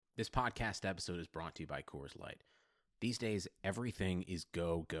This podcast episode is brought to you by Coors Light. These days, everything is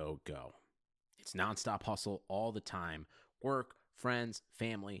go, go, go. It's nonstop hustle all the time. Work, friends,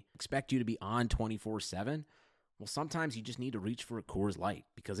 family expect you to be on 24/7. Well, sometimes you just need to reach for a Coors Light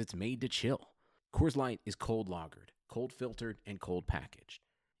because it's made to chill. Coors Light is cold lagered, cold filtered, and cold packaged.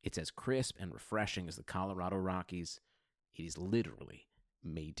 It's as crisp and refreshing as the Colorado Rockies. It is literally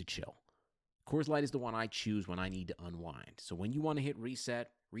made to chill. Coors Light is the one I choose when I need to unwind. So when you want to hit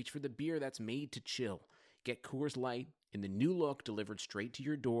reset, reach for the beer that's made to chill. Get Coors Light in the new look delivered straight to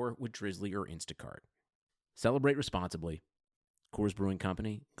your door with Drizzly or Instacart. Celebrate responsibly. Coors Brewing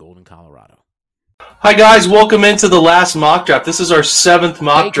Company, Golden, Colorado. Hi guys, welcome into the last mock draft. This is our 7th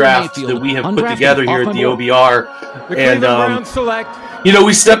mock draft that we have put together here at the OBR. And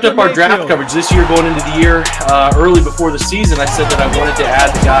we stepped up our draft coverage this year going into the year. Early before the season, I said that I wanted to add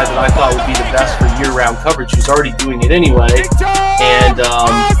the guy that I thought would be the best for year-round coverage, who's already doing it anyway. And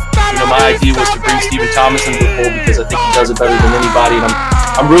my idea was to bring Stephen Thomas into the fold because I think he does it better than anybody. And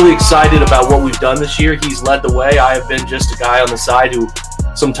I'm really excited about what we've done this year. He's led the way. I have been just a guy on the side who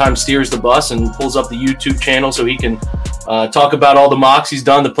sometimes steers the bus and pulls up the YouTube channel so he can talk about all the mocks he's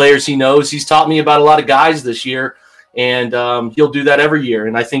done, the players he knows. He's taught me about a lot of guys this year, and he'll do that every year.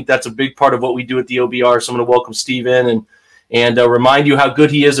 And I think that's a big part of what we do at the OBR. So I'm going to welcome Steve in and remind you how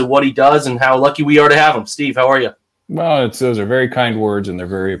good he is at what he does and how lucky we are to have him. Steve, how are you? Well, those are very kind words, and they're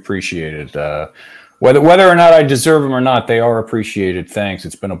very appreciated. Whether or not I deserve them or not, they are appreciated. Thanks.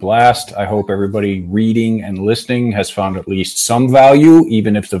 It's been a blast. I hope everybody reading and listening has found at least some value,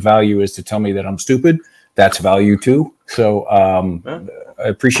 even if the value is to tell me that I'm stupid. That's value too. So I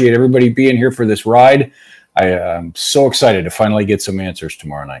appreciate everybody being here for this ride. I'm so excited to finally get some answers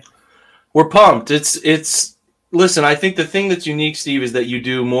tomorrow night. We're pumped. Listen, I think the thing that's unique, Steve, is that you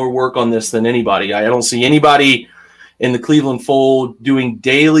do more work on this than anybody. I don't see anybody in the Cleveland fold doing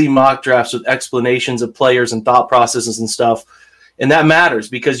daily mock drafts with explanations of players and thought processes and stuff. And that matters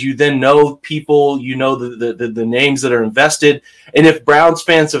because you then know people, you know the names that are invested. And if Browns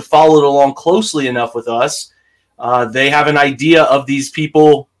fans have followed along closely enough with us, they have an idea of these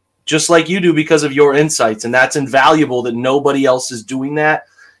people just like you do because of your insights. And that's invaluable that nobody else is doing that.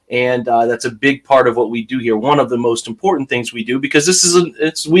 And that's a big part of what we do here. One of the most important things we do because this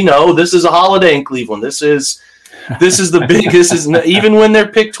is a holiday in Cleveland. This is the big, even when they're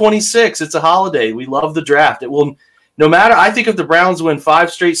pick 26, it's a holiday. We love the draft. It will, no matter, I think if the Browns win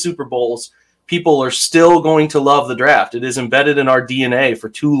 5 straight Super Bowls, people are still going to love the draft. It is embedded in our DNA for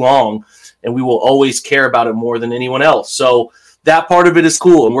too long, and we will always care about it more than anyone else. So that part of it is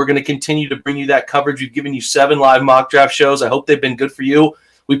cool, and we're going to continue to bring you that coverage. We've given you 7 live mock draft shows. I hope they've been good for you.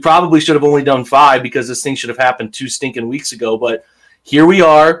 We probably should have only done 5 because this thing should have happened 2 stinking weeks ago, but here we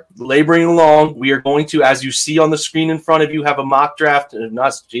are, laboring along. We are going to, as you see on the screen in front of you, have a mock draft. I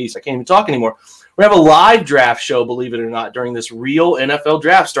can't even talk anymore. We have a live draft show, believe it or not, during this real NFL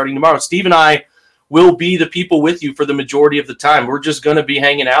draft starting tomorrow. Steve and I will be the people with you for the majority of the time. We're just going to be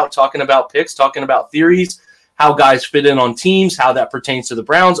hanging out, talking about picks, talking about theories, how guys fit in on teams, how that pertains to the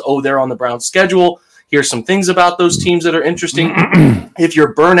Browns. Oh, they're on the Browns schedule. Here's some things about those teams that are interesting. If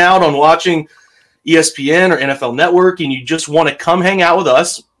you're burnt out on watching ESPN or NFL Network and you just want to come hang out with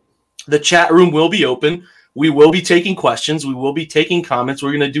us, the chat room will be open. We will be taking questions. We will be taking comments.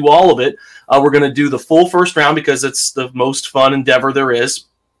 We're going to do all of it. We're going to do the full first round because it's the most fun endeavor there is.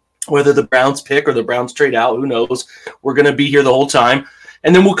 Whether the Browns pick or the Browns trade out, who knows? We're going to be here the whole time.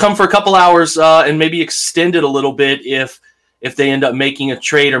 And then we'll come for a couple hours and maybe extend it a little bit if they end up making a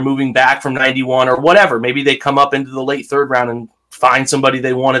trade or moving back from 91 or whatever. Maybe they come up into the late 3rd round and find somebody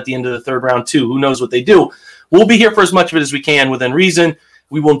they want at the end of the 3rd round too. Who knows what they do? We'll be here for as much of it as we can within reason.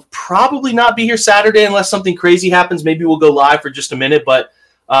 We will probably not be here Saturday unless something crazy happens. Maybe we'll go live for just a minute, but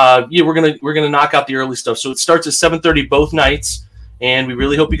we're gonna knock out the early stuff. So it starts at 7:30 both nights, and we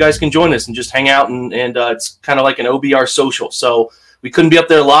really hope you guys can join us and just hang out and it's kind of like an OBR social. So we couldn't be up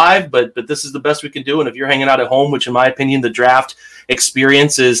there live, but this is the best we can do. And if you're hanging out at home, which in my opinion the draft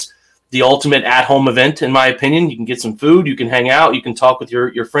experience is the ultimate at-home event, in my opinion. You can get some food, you can hang out, you can talk with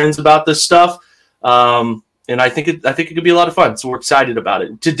your friends about this stuff, and I think it could be a lot of fun. So we're excited about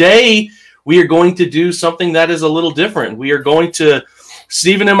it. Today, we are going to do something that is a little different.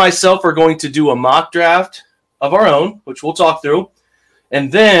 Stephen and myself are going to do a mock draft of our own, which we'll talk through,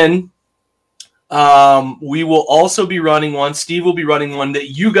 and then we will also be running one. Steve will be running one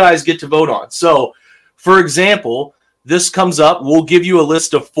that you guys get to vote on. So, for example, this comes up, we'll give you a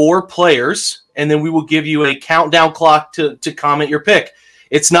list of 4 players, and then we will give you a countdown clock to comment your pick.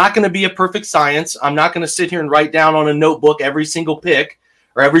 It's not going to be a perfect science. I'm not going to sit here and write down on a notebook every single pick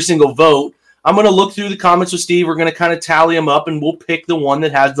or every single vote. I'm going to look through the comments with Steve. We're going to kind of tally them up, and we'll pick the one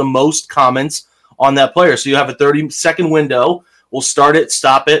that has the most comments on that player. So you have a 30-second window. We'll start it,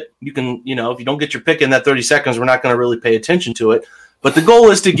 stop it. You can, if you don't get your pick in that 30 seconds, we're not going to really pay attention to it. But the goal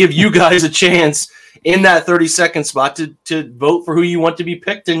is to give you guys a chance in that 30-second spot to vote for who you want to be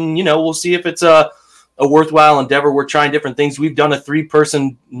picked. And, we'll see if it's a worthwhile endeavor. We're trying different things. We've done a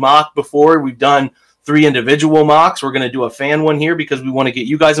 3-person mock before. We've done 3 individual mocks. We're going to do a fan one here because we want to get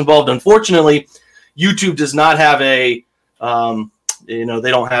you guys involved. Unfortunately, YouTube does not have a, they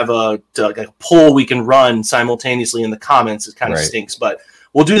don't have a poll we can run simultaneously in the comments. It kind of stinks, but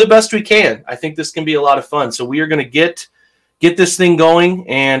we'll do the best we can. I think this can be a lot of fun. So we are going to get this thing going,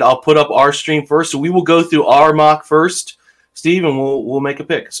 and I'll put up our stream first. So we will go through our mock first, Steve, and we'll make a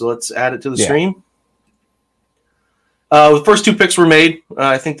pick. So let's add it to the stream. The first 2 picks were made.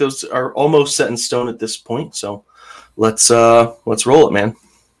 I think those are almost set in stone at this point. So let's roll it, man.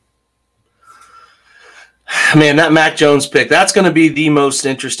 Man, that Mac Jones pick, that's going to be the most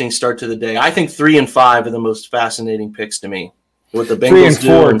interesting start to the day. I think 3 and 5 are the most fascinating picks to me. What the Bengals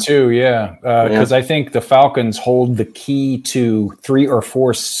 3 and 4 too, yeah. Because I think the Falcons hold the key to 3 or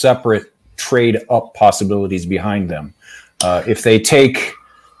 4 separate trade-up possibilities behind them. If they take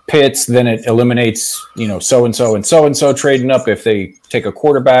Pitts, then it eliminates, so-and-so and so-and-so trading up. If they take a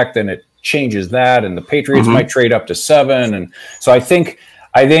quarterback, then it changes that, and the Patriots might trade up to 7. And so I think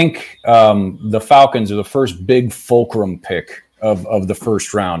the Falcons are the first big fulcrum pick of the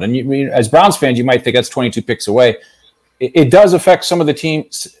first round. And as Browns fans, you might think that's 22 picks away. It does affect some of the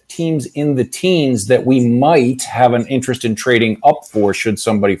teams in the teens that we might have an interest in trading up for should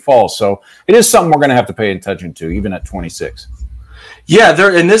somebody fall. So it is something we're going to have to pay attention to, even at 26. Yeah,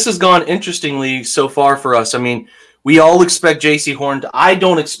 and this has gone interestingly so far for us. I mean, we all expect J.C. Horn. I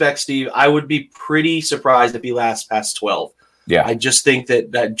don't expect Steve. I would be pretty surprised if he lasts past 12. Yeah, I just think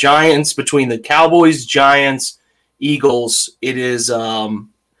that Giants, between the Cowboys, Giants, Eagles, it is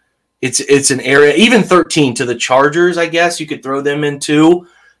it's an area. Even 13 to the Chargers, I guess you could throw them in too.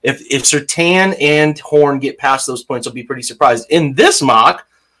 If Surtain and Horn get past those points, I'll be pretty surprised. In this mock,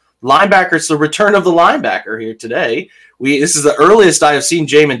 linebacker, it's the return of the linebacker here today. This is the earliest I have seen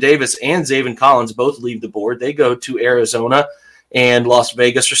Jamin Davis and Zaven Collins both leave the board. They go to Arizona and Las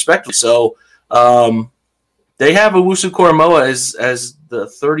Vegas, respectively. So they have Owusu-Koramoah as the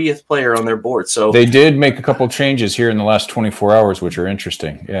 30th player on their board. So they did make a couple changes here in the last 24 hours, which are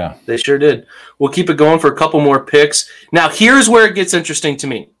interesting. Yeah, they sure did. We'll keep it going for a couple more picks. Now, here's where it gets interesting to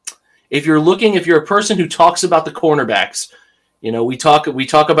me. If you're a person who talks about the cornerbacks, we talk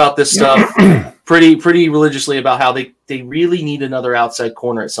about this stuff pretty religiously about how they really need another outside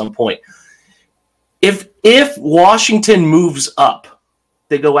corner at some point. If Washington moves up,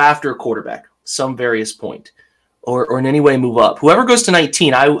 they go after a quarterback, some various point, or in any way move up. Whoever goes to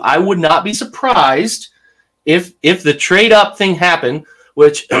 19, I would not be surprised if the trade up thing happened,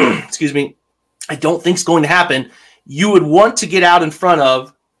 which excuse me, I don't think is going to happen. You would want to get out in front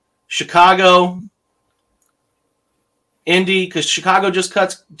of Chicago, Indy, because Chicago just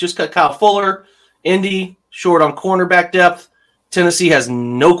cut Kyle Fuller. Indy short on cornerback depth. Tennessee has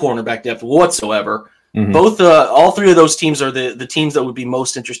no cornerback depth whatsoever. Mm-hmm. All 3 of those teams are the teams that would be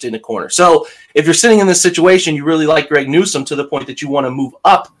most interested in a corner. So if you're sitting in this situation, you really like Greg Newsome to the point that you want to move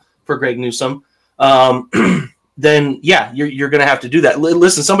up for Greg Newsome, then yeah, you're going to have to do that.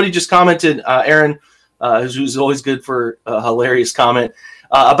 Listen, somebody just commented, Aaron, who's always good for a hilarious comment,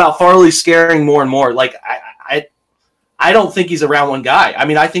 about Farley scaring more and more. Like I don't think he's a round 1 guy. I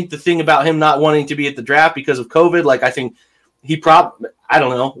mean, I think the thing about him not wanting to be at the draft because of COVID, like I think he I don't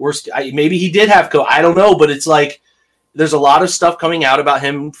know. Maybe he did have COVID. I don't know, but it's like there's a lot of stuff coming out about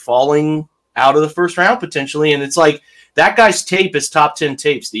him falling out of the first round potentially, and it's like that guy's tape is top 10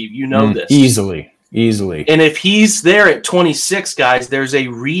 tape, Steve. You know this. Easily. And if he's there at 26, guys, there's a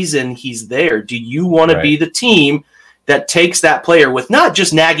reason he's there. Do you want to be the team that takes that player with not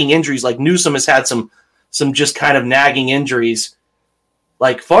just nagging injuries like Newsome has had some just kind of nagging injuries?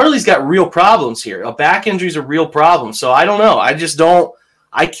 Like Farley's got real problems here. A back injury is a real problem. So I don't know.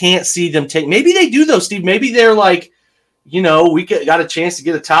 I can't see them take. Maybe they do though, Steve. Maybe they're like, we got a chance to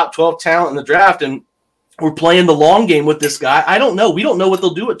get a top 12 talent in the draft, and we're playing the long game with this guy. I don't know. We don't know what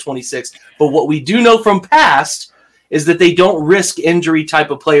they'll do at 26. But what we do know from past is that they don't risk injury type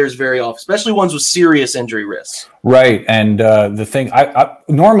of players very often, especially ones with serious injury risks. Right. And the thing, I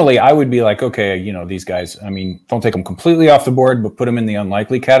normally I would be like, okay, these guys, I mean, don't take them completely off the board, but put them in the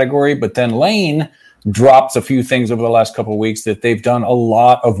unlikely category. But then Lane drops a few things over the last couple of weeks that they've done a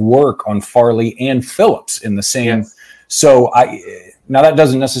lot of work on Farley and Phillips in the same. Yes. So Now, that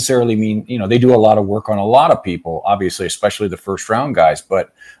doesn't necessarily mean, they do a lot of work on a lot of people, obviously, especially the first round guys.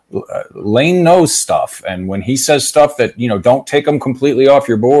 But Lane knows stuff. And when he says stuff that, don't take them completely off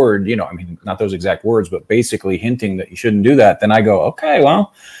your board, not those exact words, but basically hinting that you shouldn't do that, then I go, okay,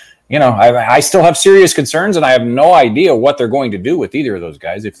 well, I still have serious concerns, and I have no idea what they're going to do with either of those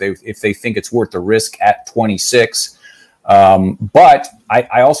guys if they think it's worth the risk at 26. But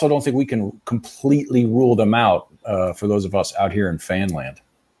I also don't think we can completely rule them out for those of us out here in Fanland.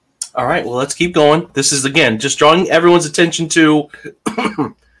 All right, well, let's keep going. This is, again, just drawing everyone's attention to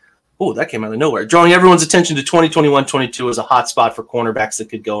oh, that came out of nowhere. Drawing everyone's attention to 2021-22 as a hot spot for cornerbacks that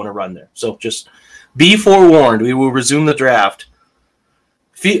could go on a run there. So just be forewarned. We will resume the draft.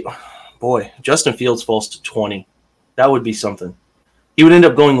 Boy, Justin Fields falls to 20. That would be something. He would end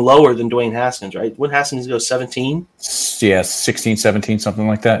up going lower than Dwayne Haskins, right? Wouldn't Haskins go 17? Yeah, 16, 17, something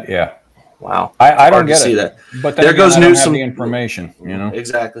like that. Yeah. Wow. I don't get see it. that. But there goes Newsome. The information,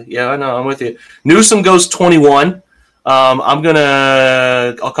 Exactly. Yeah, I know. I'm with you. Newsome goes 21.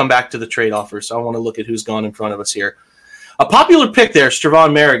 I'll come back to the trade offers. So I want to look at who's gone in front of us here. A popular pick there,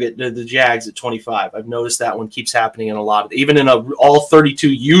 Stravon Merrick, the Jags at 25. I've noticed that one keeps happening in a lot of, even in all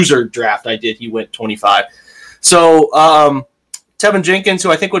 32 user draft I did, he went 25. So Tevin Jenkins,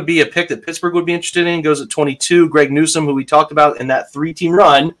 who I think would be a pick that Pittsburgh would be interested in, goes at 22. Greg Newsome, who we talked about in that 3-team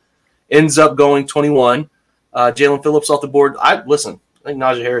run, ends up going 21. Jalen Phillips off the board. I think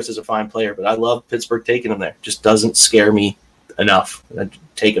Najee Harris is a fine player, but I love Pittsburgh taking him there. Just doesn't scare me enough. I'd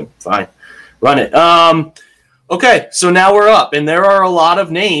take him. Fine. Run it. Okay, so now we're up, and there are a lot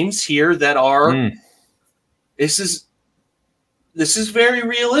of names here that are this is very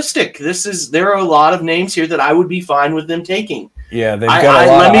realistic. There are a lot of names here that I would be fine with them taking. Yeah, they've got a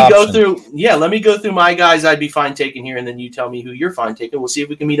lot of options. Let me go through my guys I'd be fine taking here, and then you tell me who you're fine taking. We'll see if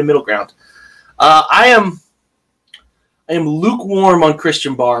we can meet a middle ground. I am lukewarm on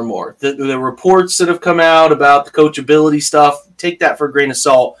Christian Barmore. The reports that have come out about the coachability stuff, take that for a grain of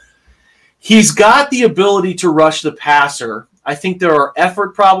salt. He's got the ability to rush the passer. I think there are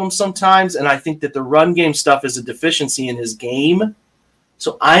effort problems sometimes, and I think that the run game stuff is a deficiency in his game.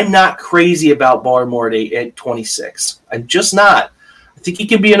 So I'm not crazy about Barmore at 26. I'm just not. I think he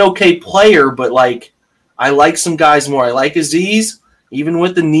can be an okay player, but I like some guys more. I like Aziz, even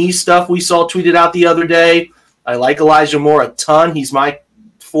with the knee stuff we saw tweeted out the other day. I like Elijah Moore a ton. He's my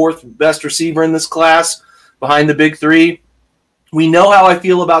 4th best receiver in this class behind the big 3. We know how I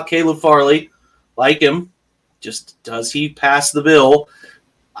feel about Caleb Farley. Like him. Just does he pass the bill?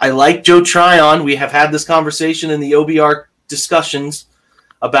 I like Joe Tryon. We have had this conversation in the OBR discussions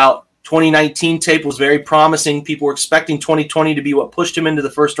about 2019 tape was very promising. People were expecting 2020 to be what pushed him into the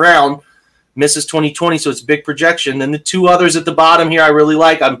first round. Misses 2020, so it's a big projection. Then the 2 others at the bottom here I really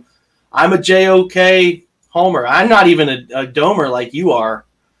like. I'm a JOK homer. I'm not even a domer like you are.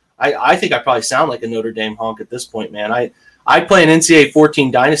 I think I probably sound like a Notre Dame honk at this point, man. I play an NCAA 14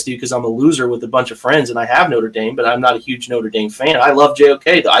 dynasty because I'm a loser with a bunch of friends, and I have Notre Dame, but I'm not a huge Notre Dame fan. I love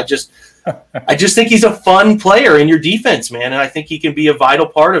JOK, though. I just think he's a fun player in your defense, man, and I think he can be a vital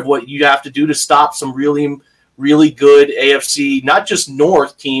part of what you have to do to stop some really, really good AFC, not just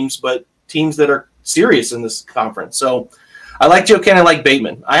North teams, but teams that are serious in this conference. So I like JOK and I like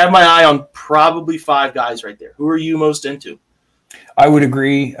Bateman. I have my eye on probably 5 guys right there. Who are you most into? I would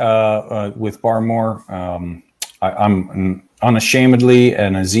agree with Barmore. I'm unashamedly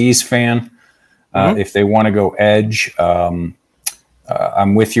an Aziz fan. If they want to go edge,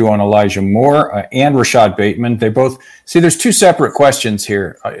 I'm with you on Elijah Moore and Rashad Bateman. They both see. There's 2 separate questions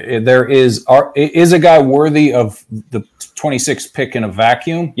here. There is a guy worthy of the 26th pick in a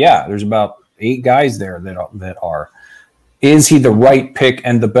vacuum? Yeah, there's about 8 guys there that are. Is he the right pick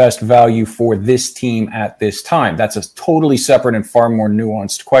and the best value for this team at this time? That's a totally separate and far more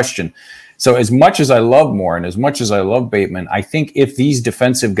nuanced question. So as much as I love Moore and as much as I love Bateman, I think if these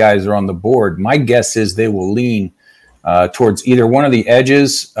defensive guys are on the board, my guess is they will lean towards either one of the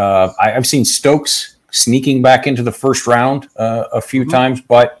edges. I've seen Stokes sneaking back into the first round a few times,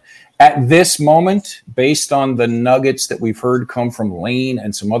 but at this moment, based on the nuggets that we've heard come from Lane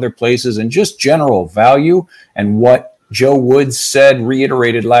and some other places and just general value and what Joe Woods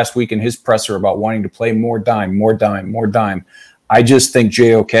reiterated last week in his presser about wanting to play more dime. I just think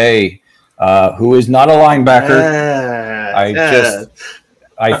JOK, who is not a linebacker,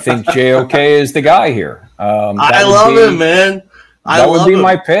 I think JOK is the guy here. I love him, man. That would be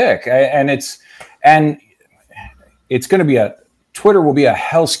my pick, and it's going to be Twitter will be a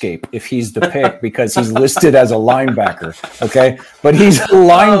hellscape if he's the pick because he's listed as a linebacker. Okay, but he's a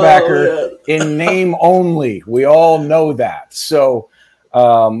linebacker in name only. We all know that. So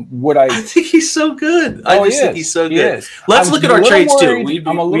I think he's so good. I just think he's so good. Let's look at our trades too.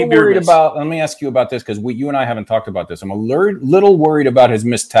 I'm a little worried about. Let me ask you about this because you and I haven't talked about this. I'm a little worried about his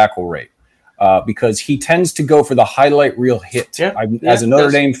missed tackle rate because he tends to go for the highlight reel hit. As a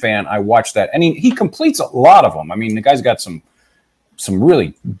Notre Dame fan, I watch that, and he completes a lot of them. I mean, the guy's got some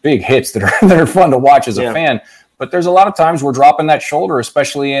really big hits that are fun to watch as a fan. But there's a lot of times we're dropping that shoulder,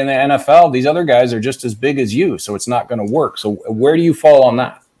 especially in the NFL. These other guys are just as big as you, so it's not going to work. So where do you fall on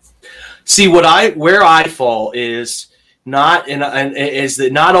that? See, where I fall is not is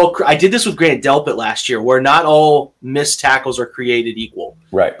that not all. I did this with Grant Delpit last year, where not all missed tackles are created equal.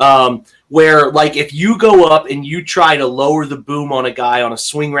 Right. Where like if you go up and you try to lower the boom on a guy on a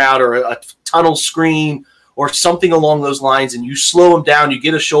swing route or a tunnel screen or something along those lines, and you slow him down, you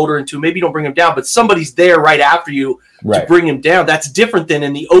get a shoulder into, maybe you don't bring him down, but somebody's there right after you to bring him down. That's different than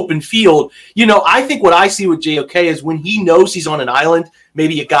in the open field. You know, I think what I see with JOK is when he knows he's on an island,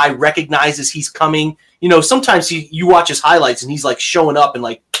 maybe a guy recognizes he's coming. You know, sometimes you watch his highlights and he's like showing up and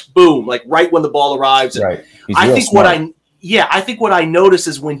like, boom, like right when the ball arrives. Right. I think what I notice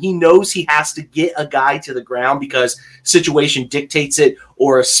is when he knows he has to get a guy to the ground because situation dictates it,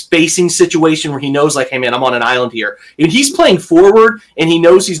 or a spacing situation where he knows like, hey man, I'm on an island here. And he's playing forward and he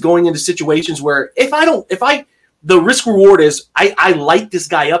knows he's going into situations where the risk reward is I light this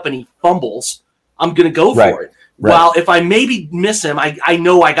guy up and he fumbles, I'm going to go for it. Right. While if I maybe miss him, I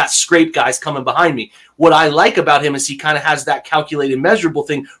know I got scrape guys coming behind me. What I like about him is he kind of has that calculated, measurable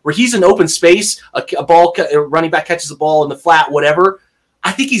thing where he's in open space, a ball, a running back catches the ball in the flat, whatever.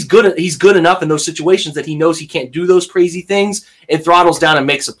 I think he's good enough in those situations that he knows he can't do those crazy things and throttles down and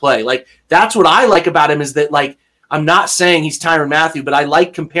makes a play. Like that's what I like about him is that like I'm not saying he's Tyrann Mathieu, but I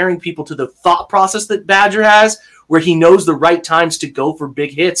like comparing people to the thought process that Badger has, where he knows the right times to go for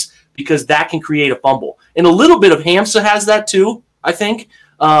big hits because that can create a fumble. And a little bit of Hamsa has that too, I think.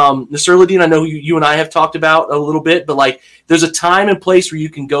 Nasruddin, I know you and I have talked about a little bit, but like there's a time and place where you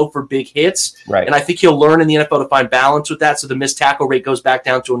can go for big hits. Right. And I think he'll learn in the NFL to find balance with that. So the missed tackle rate goes back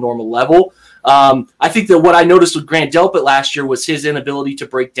down to a normal level. I think that what I noticed with Grant Delpit last year was his inability to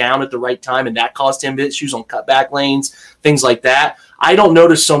break down at the right time, and that caused him issues on cutback lanes, things like that. I don't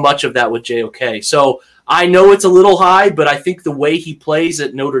notice so much of that with JOK. So I know it's a little high, but I think the way he plays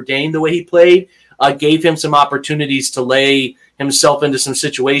at Notre Dame, the way he played, gave him some opportunities to lay himself into some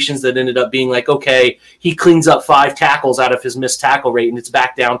situations that ended up being like, okay, he cleans up 5 tackles out of his missed tackle rate, and it's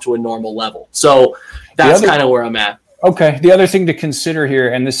back down to a normal level. So that's kind of where I'm at. Okay. The other thing to consider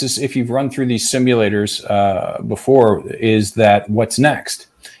here, and this is if you've run through these simulators before, is that what's next?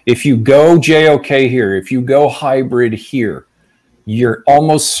 If you go JOK here, if you go hybrid here, you're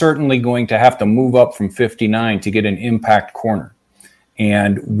almost certainly going to have to move up from 59 to get an impact corner.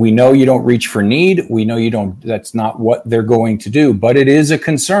 And we know you don't reach for need. We know you don't. That's not what they're going to do. But it is a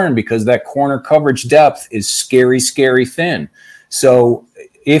concern because that corner coverage depth is scary, scary thin. So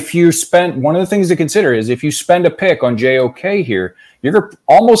if you spend, one of the things to consider is if you spend a pick on JOK here, you're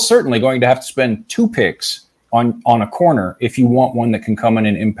almost certainly going to have to spend 2 picks on a corner if you want one that can come in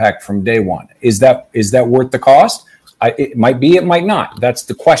and impact from day one. Is that worth the cost? It might be, it might not. That's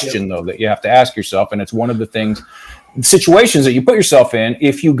the question, though, that you have to ask yourself. And it's one of the situations that you put yourself in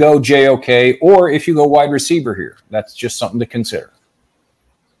if you go JOK or if you go wide receiver here. That's just something to consider.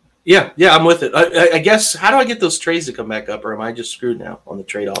 Yeah, I'm with it. I guess, how do I get those trades to come back up, or am I just screwed now on the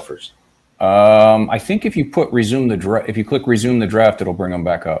trade offers? I think if you put if you click resume the draft, it'll bring them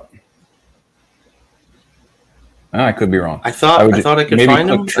back up. I could be wrong. I thought I could find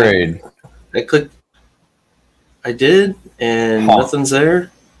them. Trade. I clicked. I did, and nothing's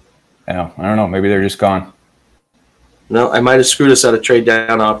there. Yeah, I don't know. Maybe they're just gone. No, I might have screwed us out of trade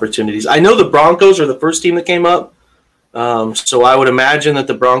down opportunities. I know the Broncos are the first team that came up, so I would imagine that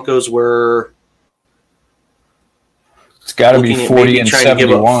the Broncos were. It's got to be 40 and 71. Trying to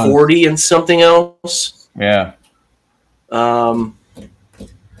give up 40 and something else. Yeah. Are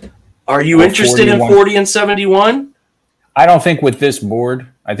you interested 41. In 40 and 71? I don't think with this board.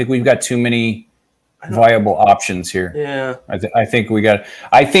 I think we've got too many viable options here. Yeah. I think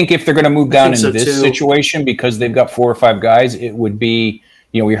if they're going to move down in this situation because they've got 4 or 5 guys, it would be,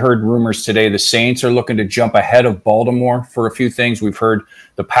 we heard rumors today the Saints are looking to jump ahead of Baltimore for a few things. We've heard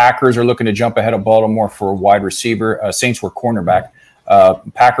the Packers are looking to jump ahead of Baltimore for a wide receiver. Saints were cornerback.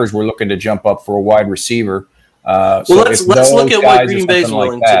 Packers were looking to jump up for a wide receiver. Let's look at what Green Bay's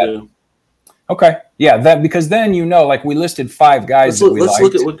willing to do. Okay. Yeah, because then like we listed 5 guys. Let's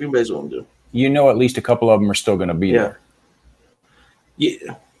look at what Green Bay's willing to do. At least a couple of them are still going to be there.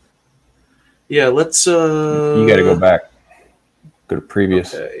 Yeah. Let's. You got to go back. Go to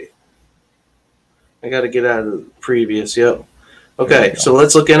previous. Okay. I got to get out of the previous. Yep. Okay, so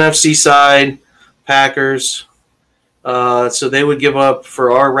let's look NFC side. Packers. So they would give up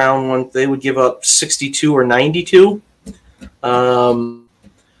for our round one. They would give up 62 or 92. I'm.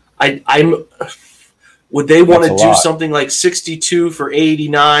 Would they want to do something like 62 for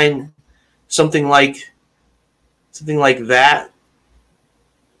 89? Something like that.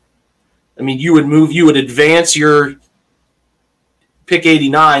 I mean, you would advance your pick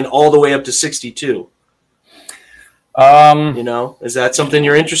 89 all the way up to 62. Is that something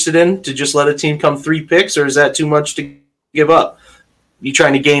you're interested in, to just let a team come 3 picks, or is that too much to give up? You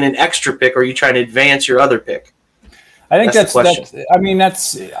trying to gain an extra pick, or are you trying to advance your other pick? I think that's because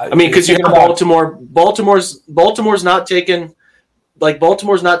you got Baltimore. Baltimore's not taking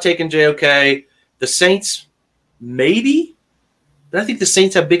JOK. The Saints, maybe, but I think the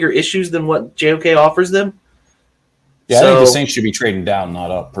Saints have bigger issues than what JOK offers them. Yeah, I think the Saints should be trading down,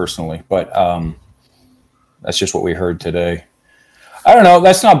 not up, personally. But that's just what we heard today. I don't know.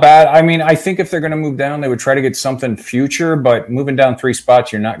 That's not bad. I mean, I think if they're going to move down, they would try to get something future. But moving down 3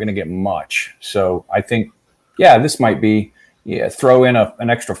 spots, you're not going to get much. So I think, this might be. Throw in an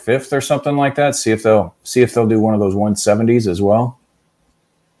extra 5th or something like that. See if they'll do one of those 170s as well.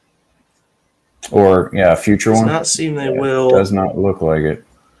 Or a future one. Does not seem they will. Does not look like it.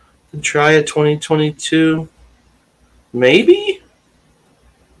 Try a 2022, maybe.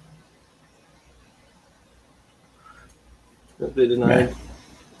 They denied.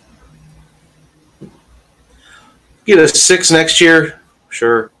 Get a 6 next year,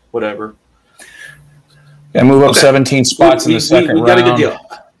 sure, whatever. Yeah, move up 17 spots in the second round. We got a good deal.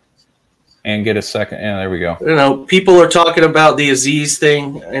 And get a second. Yeah, there we go. People are talking about the Aziz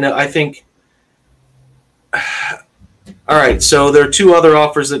thing, and I think. All right, so there are 2 other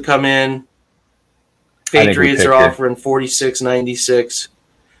offers that come in. Patriots are offering 46.96.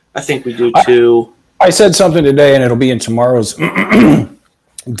 I think we do too. I said something today, and it'll be in tomorrow's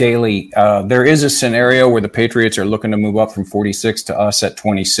daily. There is a scenario where the Patriots are looking to move up from 46 to us at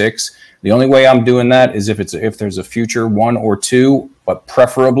 26. The only way I'm doing that is if there's a future 1 or 2, but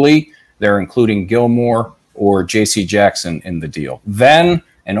preferably they're including Gilmore or J.C. Jackson in the deal. Then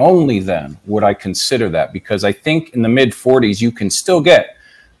and only then would I consider that, because I think in the mid-40s you can still get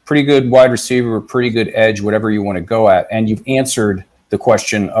pretty good wide receiver, pretty good edge, whatever you want to go at, and you've answered the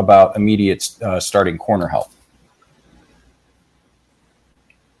question about immediate starting corner help.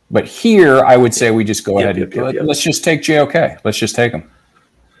 But here, I would say we just go ahead and let's just take JOK. Let's just take him.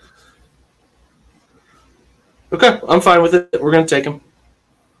 Okay, I'm fine with it. We're going to take him.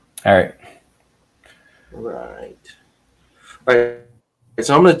 All right.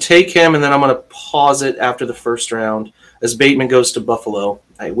 So I'm going to take him, and then I'm going to pause it after the first round as Bateman goes to Buffalo.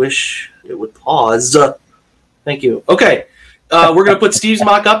 I wish it would pause. Thank you. Okay. We're going to put Steve's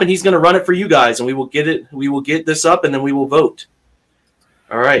mock up, and he's going to run it for you guys, and we will get it. We will get this up, and then we will vote.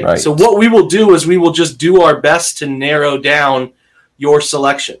 All right. So what we will do is we will just do our best to narrow down your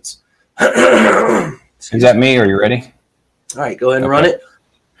selections. Is that me? Are you ready? All right. Go ahead and run it.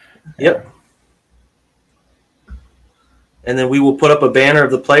 Yep. And then we will put up a banner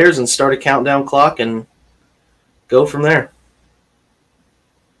of the players and start a countdown clock and go from there.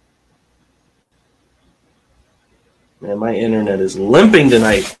 Man, my internet is limping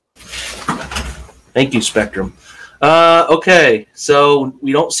tonight. Thank you, Spectrum. Okay, so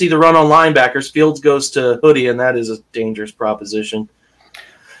we don't see the run on linebackers. Fields goes to Hoodie, and that is a dangerous proposition.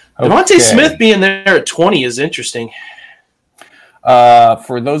 Devontae Smith being there at 20 is interesting.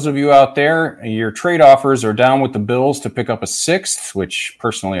 For those of you out there, your trade offers are down with the Bills to pick up a 6th, which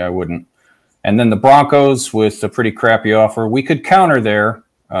personally I wouldn't. And then the Broncos with a pretty crappy offer. We could counter there.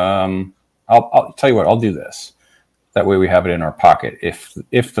 I'll tell you what, I'll do this. That way we have it in our pocket if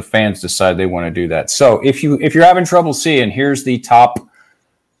the fans decide they want to do that. So if you're having trouble seeing, here's the top,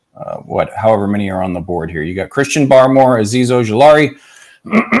 however many are on the board here. You got Christian Barmore, Azeez Ojulari,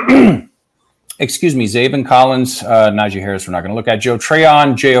 Zaven Collins, Najee Harris we're not going to look at. Joe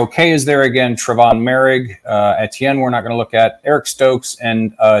Treyon, JOK is there again. Trevon Merrick, Etienne we're not going to look at. Eric Stokes,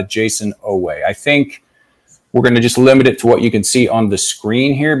 and Jason Oweh. I think we're going to just limit it to what you can see on the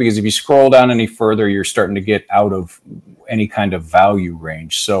screen here, because if you scroll down any further, you're starting to get out of any kind of value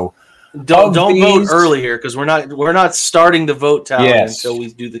range. So don't vote early here, because we're not starting the vote tally until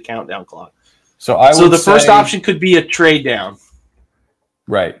we do the countdown clock. So the first option could be a trade down.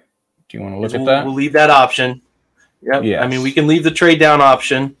 Right. Do you want to look at that? We'll leave that option. Yep. Yes. I mean, we can leave the trade down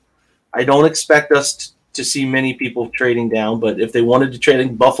option. I don't expect us to see many people trading down, but if they wanted to trade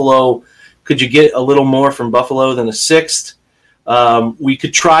in Buffalo, could you get a little more from Buffalo than a 6th? We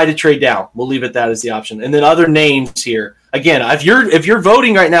could try to trade down. We'll leave it that as the option. And then other names here. Again, if you're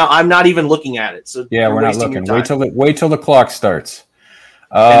voting right now, I'm not even looking at it. So Yeah, we're not looking. Wait till the clock starts.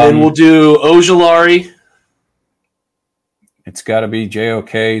 And then we'll do Ojulari. It's got to be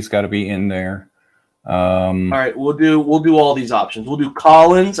JOK. It's got to be in there. All right, we'll do all these options. We'll do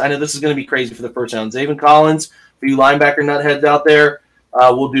Collins. I know this is going to be crazy for the first round. Zaven Collins, for you linebacker nutheads out there.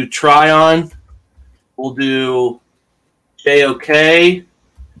 We'll do Tryon. We'll do JOK.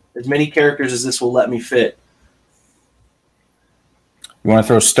 As many characters as this will let me fit. You want to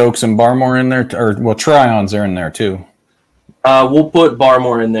throw Stokes and Barmore in there? Tryons are in there too. We'll put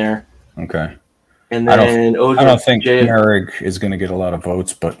Barmore in there. Okay. And then I don't think Merrick is going to get a lot of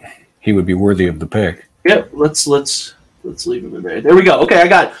votes, but he would be worthy of the pick. Yep. Let's leave him in there. There we go. Okay, I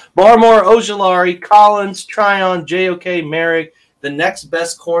got Barmore, Ojulari, Collins, Tryon, JOK, Merrick. The next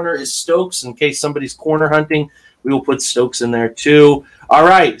best corner is Stokes. In case somebody's corner hunting, we will put Stokes in there too. All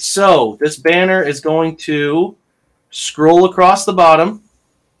right, so this banner is going to scroll across the bottom,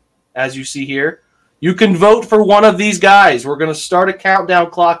 as you see here. You can vote for one of these guys. We're going to start a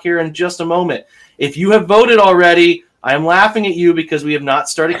countdown clock here in just a moment. If you have voted already, I am laughing at you because we have not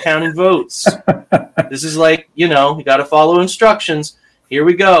started counting votes. This is like, you got to follow instructions. Here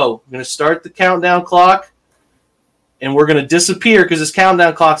we go. I'm going to start the countdown clock, and we're going to disappear because this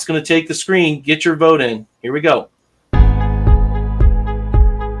countdown clock is going to take the screen. Get your vote in. Here we go.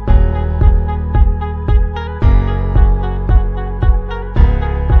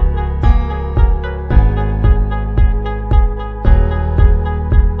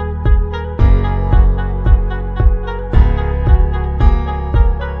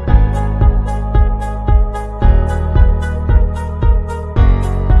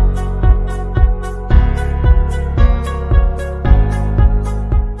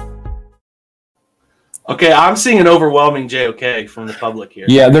 Okay, I'm seeing an overwhelming JOK from the public here.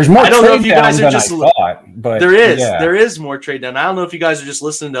 Yeah, there's more. I don't know if you guys are just but there is more trade down. I don't know if you guys are just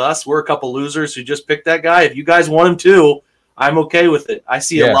listening to us. We're a couple losers who just picked that guy. If you guys want him too, I'm okay with it. I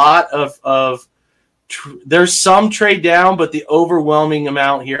see a lot of there's some trade down, but the overwhelming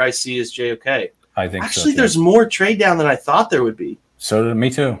amount here I see is JOK. I think actually so, there's more trade down than I thought there would be. So did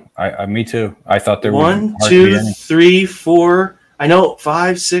me too. Me too. I thought there was 1, 2, 3, 4. I know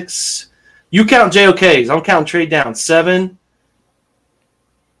 5, 6. You count JOKs. I'm counting trade down. 7,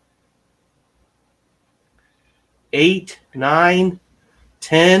 8, 9,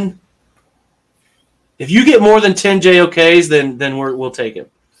 10. If you get more than 10 JOKs, then we'll take him.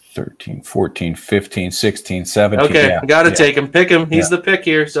 13, 14, 15, 16, 17. Okay, got to take him. Pick him. He's the pick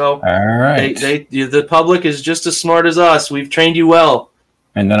here. So all right. The public is just as smart as us. We've trained you well.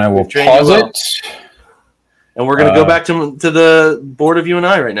 And then I will pause it. And we're going to go back to the board of you and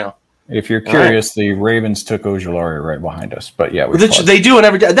I right now. If you're curious, the Ravens took Ojulari right behind us. But yeah, they do it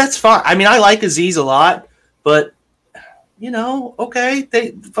every day. That's fine. I mean, I like Aziz a lot, but okay,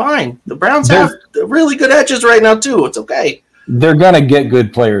 fine. The Browns have really good edges right now too. It's okay. They're gonna get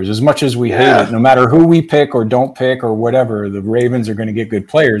good players as much as we hate it. No matter who we pick or don't pick or whatever, the Ravens are going to get good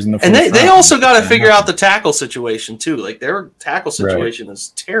players in the. And they also got to figure out the tackle situation too. Like their tackle situation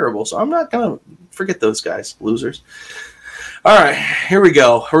is terrible. So I'm not gonna forget those guys, losers. All right, here we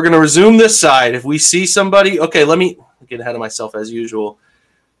go. We're going to resume this side. If we see somebody, okay, let me get ahead of myself as usual.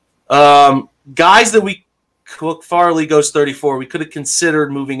 Guys that Cook Farley goes 34. We could have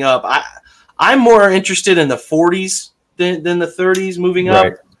considered moving up. I'm more interested in the 40s than the 30s moving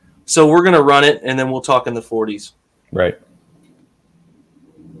up. So we're going to run it, and then we'll talk in the 40s. Right.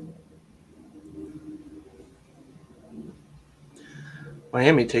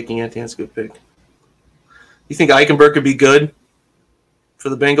 Miami taking Anthony. That's a good pick. You think Eichenberg could be good for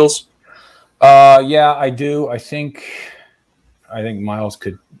the Bengals? Yeah, I do. I think Miles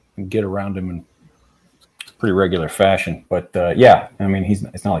could get around him in pretty regular fashion. But yeah, I mean,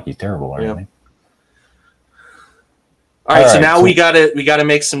 it's not like he's terrible or anything. All right, so now we gotta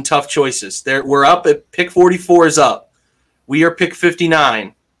make some tough choices. We're up at pick 44 is up. We are pick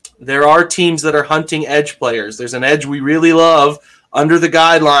 59. There are teams that are hunting edge players. There's an edge we really love under the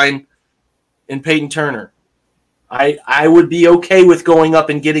guideline in Peyton Turner. I would be okay with going up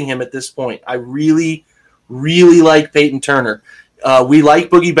and getting him at this point. I really, really like Peyton Turner. We like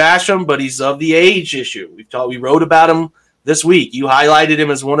Boogie Basham, but he's of the age issue. We wrote about him this week. You highlighted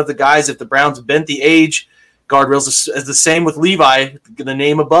him as one of the guys, if the Browns bent the age guardrails, as the same with Levi, the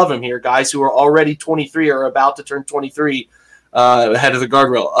name above him here, guys who are already 23 or about to turn 23 ahead of the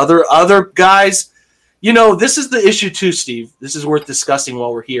guardrail. Other guys, this is the issue too, Steve. This is worth discussing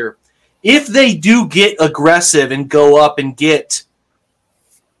while we're here. If they do get aggressive and go up and get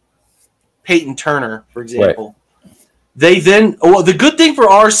Peyton Turner, for example, They then, well, the good thing for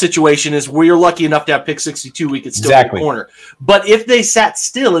our situation is we're lucky enough to have pick 62. We could still get a corner. But if they sat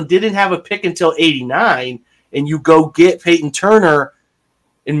still and didn't have a pick until 89, and you go get Peyton Turner,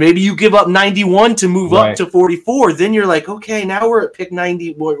 and maybe you give up 91 to move up to 44, then you're like, okay, now we're at pick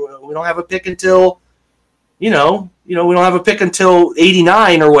 90. We don't have a pick until, we don't have a pick until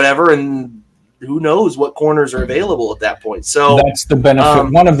 89 or whatever, and who knows what corners are available at that point. So that's the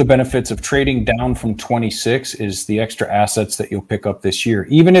benefit. One of the benefits of trading down from 26 is the extra assets that you'll pick up this year.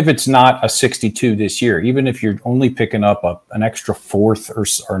 Even if it's not a 62 this year, even if you're only picking up an extra fourth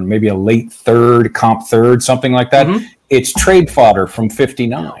or maybe a late third, comp third, something like that, it's trade fodder from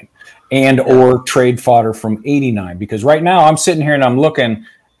 59 or trade fodder from 89. Because right now I'm sitting here and I'm looking,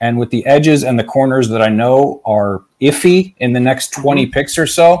 and with the edges and the corners that I know are iffy in the next 20 picks or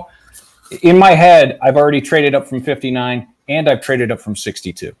so, in my head, I've already traded up from 59 and I've traded up from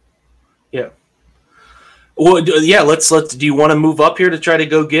 62. Yeah. Well, yeah. Let's. Do you want to move up here to try to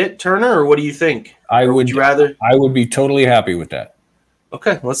go get Turner, or what do you think? Would you rather? I would be totally happy with that.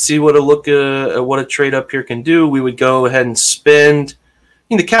 Okay. Let's see what a trade up here can do. We would go ahead and spend.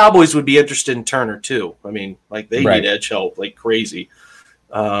 I mean, the Cowboys would be interested in Turner too. I mean, like they need edge help like crazy.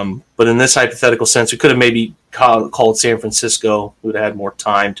 But in this hypothetical sense, we could have maybe called San Francisco. We would have had more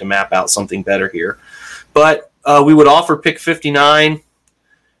time to map out something better here. But we would offer pick 59,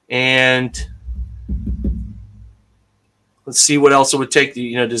 and let's see what else it would take.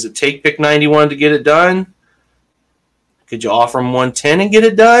 Does it take pick 91 to get it done? Could you offer him 110 and get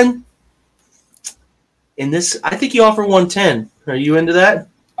it done? I think you offer 110. Are you into that?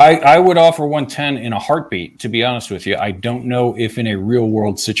 I would offer 110 in a heartbeat, to be honest with you. I don't know if in a real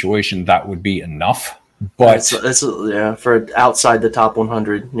world situation that would be enough, but that's for outside the top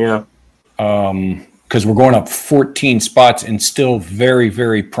 100. Yeah. Because we're going up 14 spots and still very,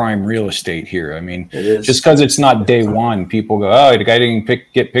 very prime real estate here. I mean, just because it's not day one, people go, oh, the guy didn't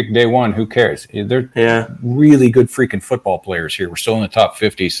get picked day one. Who cares? They're really good freaking football players here. We're still in the top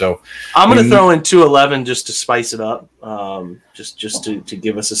 50. So I'm going to throw in 211 just to spice it up, just to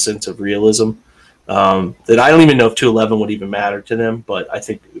give us a sense of realism. That I don't even know if 211 would even matter to them, but I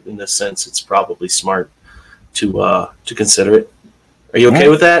think in this sense, it's probably smart to consider it. Are you okay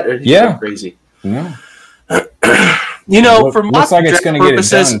with that? Or are you crazy? No. For mock looks like it's going to get it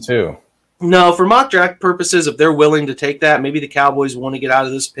done too. No, for mock draft purposes, if they're willing to take that, maybe the Cowboys want to get out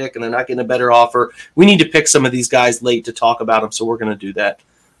of this pick and they're not getting a better offer. We need to pick some of these guys late to talk about them, so we're going to do that.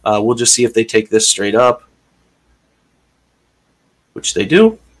 We'll just see if they take this straight up, which they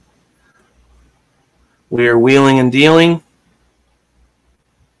do. We are wheeling and dealing.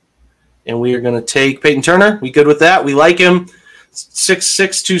 And we are going to take Peyton Turner. We good with that? We like him.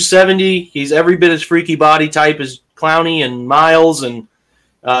 6'6", 270. He's every bit as freaky body type as Clowney and Miles, and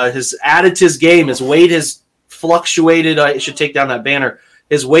his added to his game. His weight has fluctuated. I should take down that banner.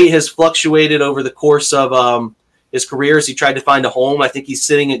 His weight has fluctuated over the course of his career as he tried to find a home. I think he's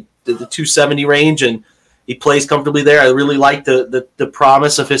sitting at the 270 range, and he plays comfortably there. I really like the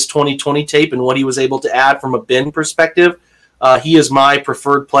promise of his 2020 tape and what he was able to add from a bin perspective. He is my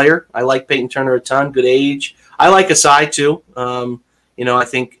preferred player. I like Peyton Turner a ton. Good age. I like Asai too. I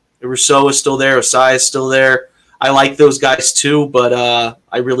think Rousseau is still there. Asai is still there. I like those guys too, but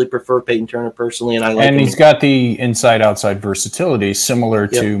I really prefer Peyton Turner personally, and I like. And he's got the inside-outside versatility similar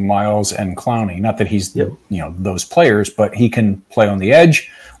to Miles and Clowney. Not that he's those players, but he can play on the edge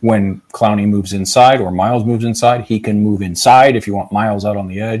when Clowney moves inside or Miles moves inside. He can move inside if you want Miles out on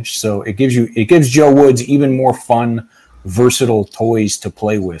the edge. So it gives Joe Woods even more fun, versatile toys to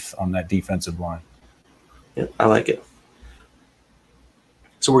play with on that defensive line. Yeah, I like it.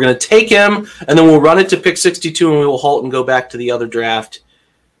 So we're going to take him, and then we'll run it to pick 62, and we will halt and go back to the other draft.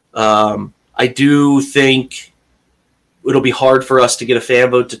 I do think it'll be hard for us to get a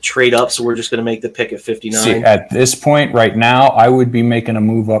fan vote to trade up, so we're just going to make the pick at 59. See, at this point right now, I would be making a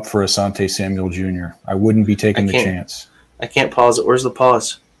move up for Asante Samuel Jr. I wouldn't be taking the chance. I can't pause it. Where's the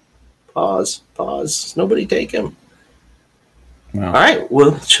pause? Pause. Nobody take him. No. All right.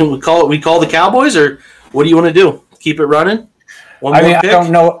 Well, should we call the Cowboys, or what do you want to do? Keep it running? I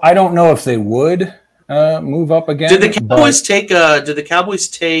don't know. I don't know if they would move up again. Did the Cowboys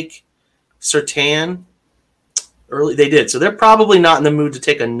take Surtain early? They did. So they're probably not in the mood to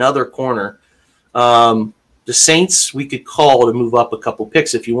take another corner. The Saints we could call to move up a couple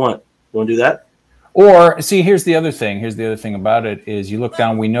picks if you want. You want to do that? Or see, here's the other thing. Here's the other thing about it is you look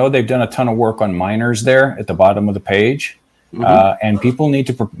down. We know they've done a ton of work on minors there at the bottom of the page. And people need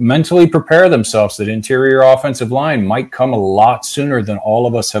to mentally prepare themselves that interior offensive line might come a lot sooner than all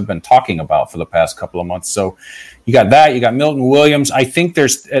of us have been talking about for the past couple of months. So you got that. You got Milton Williams. I think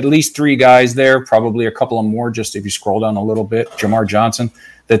there's at least 3 guys there, probably a couple of more, just if you scroll down a little bit, Jamar Johnson,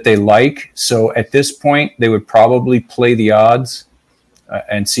 that they like. So at this point, they would probably play the odds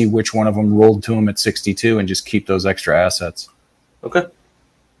and see which one of them rolled to them at 62 and just keep those extra assets. Okay.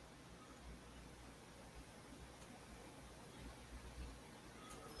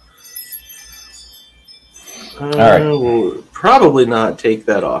 All right. We'll probably not take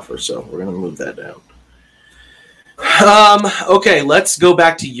that offer, so we're going to move that down. Okay, let's go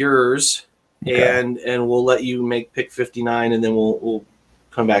back to yours, and we'll let you make pick 59, and then we'll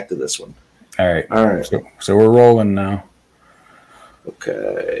come back to this one. All right. So we're rolling now.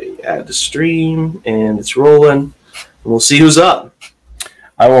 Okay, add to stream, and it's rolling. And we'll see who's up.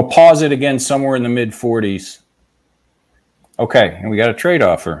 I will pause it again somewhere in the mid-40s. Okay, and we got a trade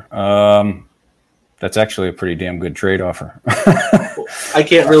offer. That's actually a pretty damn good trade offer. I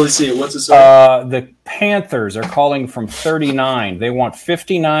can't really see it. What's it say? The Panthers are calling from 39. They want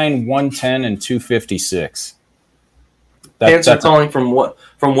 59, 110, and 256. Panthers are calling from what?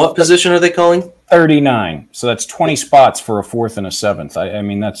 From what position are they calling? 39. So that's 20 spots for a 4th and a 7th. I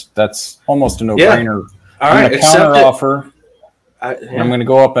mean, that's almost a no-brainer. All I'm right, going to counter offer. I'm going to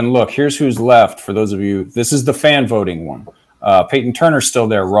go up and look. Here's who's left for those of you. This is the fan voting one. Peyton Turner's still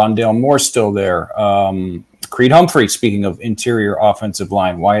there. Rondale Moore's still there. Creed Humphrey, speaking of interior offensive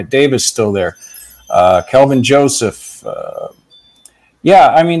line. Wyatt Davis still there. Kelvin Joseph.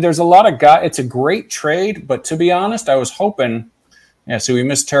 I mean, there's a lot of guys. It's a great trade, but to be honest, I was hoping. Yeah, so we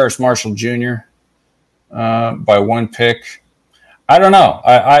missed Terrace Marshall Jr. By 1 pick. I don't know.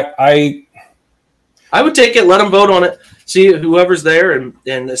 I would take it. Let them vote on it. See whoever's there,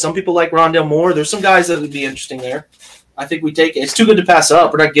 and some people like Rondale Moore. There's some guys that would be interesting there. I think we take it. It's too good to pass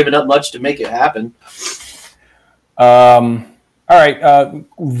up. We're not giving up much to make it happen. All right.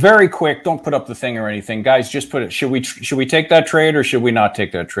 Very quick. Don't put up the thing or anything, guys. Just put it. Should we take that trade or should we not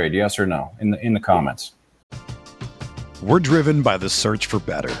take that trade? Yes or no in the comments. We're driven by the search for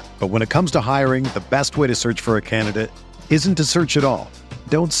better, but when it comes to hiring, the best way to search for a candidate isn't to search at all.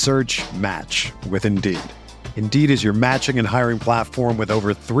 Don't search. Match with Indeed. Indeed is your matching and hiring platform with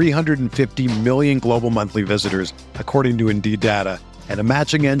over 350 million global monthly visitors, according to Indeed data, and a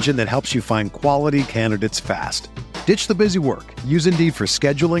matching engine that helps you find quality candidates fast. Ditch the busy work. Use Indeed for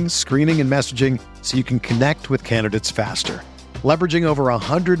scheduling, screening, and messaging so you can connect with candidates faster. Leveraging over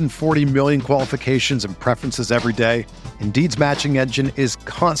 140 million qualifications and preferences every day, Indeed's matching engine is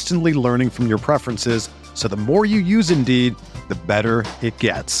constantly learning from your preferences, so the more you use Indeed, the better it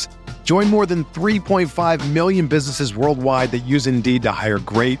gets. Join more than 3.5 million businesses worldwide that use Indeed to hire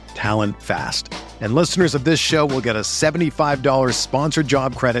great talent fast. And listeners of this show will get a $75 sponsored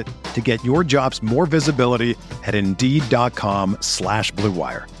job credit to get your jobs more visibility at Indeed.com/Blue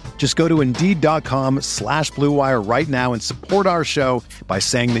Wire. Just go to Indeed.com/Blue Wire right now and support our show by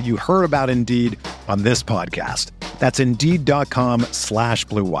saying that you heard about Indeed on this podcast. That's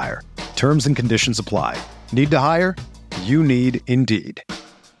Indeed.com/Blue Wire. Terms and conditions apply. Need to hire? You need Indeed.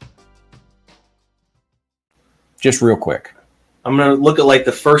 Just real quick. I'm going to look at like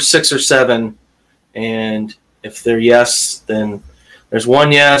the first 6 or 7, and if they're yes, then there's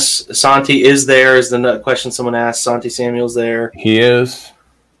one yes. Santi is there, is the question someone asked. Santi Samuel's there. He is.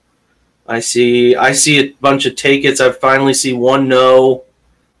 I see a bunch of take it's. I finally see one no.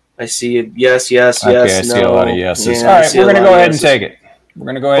 I see a yes, okay, I see a lot of yeses. All right, we're going to go ahead and take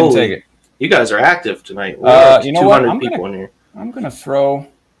it. You guys are active tonight. You know what? People in here. I'm going to throw.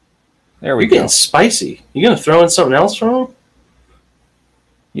 There we You're go. Getting spicy. You going to throw in something else from him?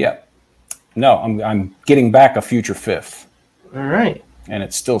 Yeah. No, I'm getting back a future 5th. All right. And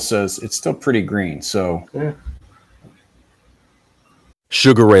it still says it's still pretty green. So. Yeah.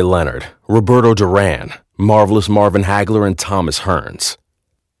 Sugar Ray Leonard, Roberto Duran, Marvelous Marvin Hagler, and Thomas Hearns.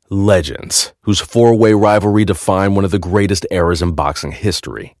 Legends, whose 4-way rivalry defined one of the greatest eras in boxing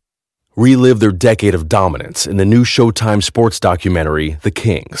history. Relive their decade of dominance in the new Showtime sports documentary, The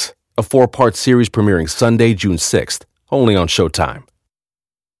Kings, a 4-part series premiering Sunday, June 6th, only on Showtime.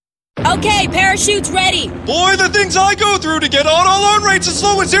 Okay, parachutes ready. Boy, the things I go through to get auto loan rates as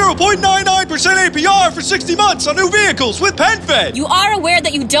low as 0.99% APR for 60 months on new vehicles with PenFed. You are aware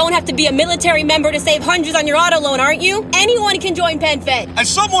that you don't have to be a military member to save hundreds on your auto loan, aren't you? Anyone can join PenFed. As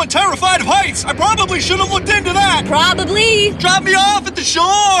someone terrified of heights, I probably should have looked into that. Probably. Drop me off at the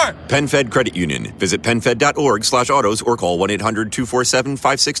shore. PenFed Credit Union. Visit PenFed.org/autos or call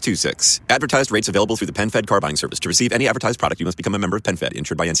 1-800-247-5626. Advertised rates available through the PenFed car buying service. To receive any advertised product, you must become a member of PenFed,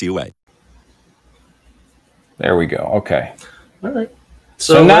 insured by NCUA. There we go. Okay. All right.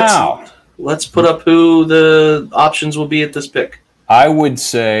 So now let's put up who the options will be at this pick. I would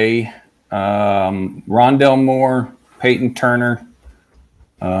say Rondell Moore, Peyton Turner.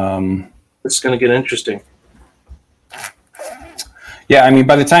 It's going to get interesting. Yeah, I mean,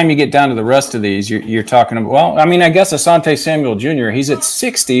 by the time you get down to the rest of these, you're talking about. Well, I mean, I guess Asante Samuel Jr. He's at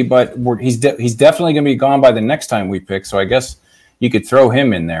 60, but he's definitely going to be gone by the next time we pick. So I guess you could throw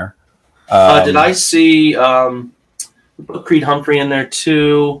him in there. Did I see Creed Humphrey in there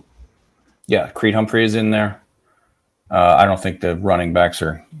too? Yeah, Creed Humphrey is in there. I don't think the running backs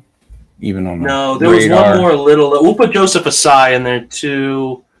are even on the No, there radar. was one more little. We'll put Joseph Asai in there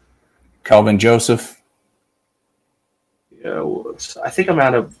too. Calvin Joseph. Yeah, I think I'm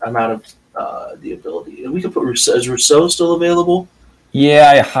out of the ability. We could put Rousseau. Is Rousseau still available?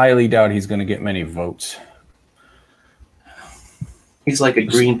 Yeah, I highly doubt he's going to get many votes. He's like a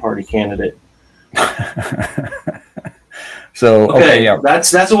Green Party candidate. So okay, yeah,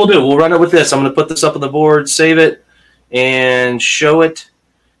 that's what we'll do. We'll run it with this. I'm going to put this up on the board, save it, and show it.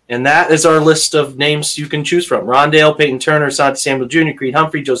 And that is our list of names you can choose from: Rondale, Peyton Turner, Asante Samuel Jr., Creed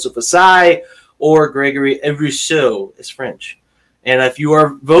Humphrey, Joseph Asai, or Gregory Rousseau is French. And if you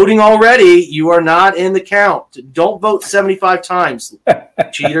are voting already, you are not in the count. Don't vote 75 times,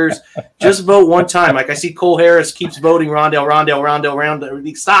 cheaters. Just vote one time. Like I see Cole Harris keeps voting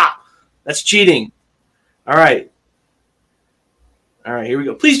Rondale. Stop. That's cheating. All right, here we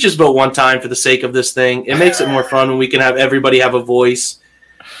go. Please just vote one time for the sake of this thing. It makes it more fun when we can have everybody have a voice.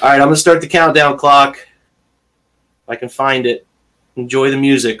 All right, I'm going to start the countdown clock. If I can find it. Enjoy the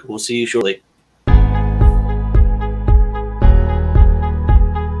music. We'll see you shortly.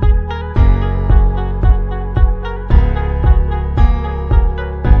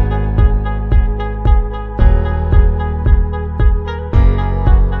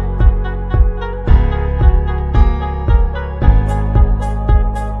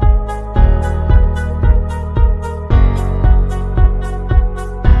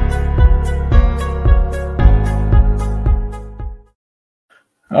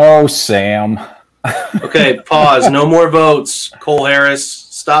 Oh, Sam. Okay, pause. No more votes. Cole Harris,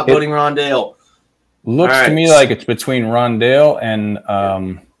 stop voting Rondale. Looks to me like it's between Rondale and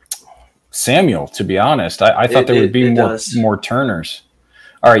Samuel, to be honest. I thought there would be more Turners.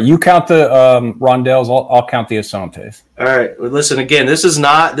 All right, you count the Rondells. I'll count the Asantes. All right. Well, listen, again, this is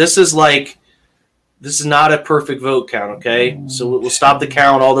not a perfect vote count, okay? So we'll stop the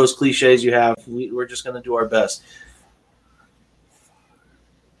count, all those cliches you have. We're just going to do our best.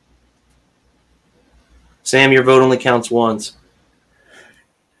 Sam, your vote only counts once.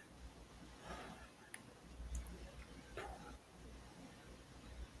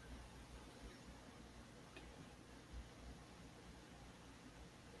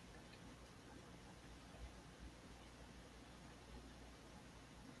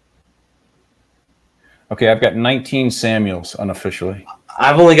 Okay, I've got 19 Samuels unofficially.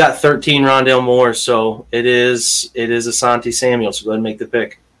 I've only got 13 Rondale Moore, so it is Asante Samuel. So go ahead and make the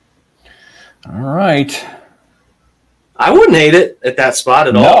pick. All right. I wouldn't hate it at that spot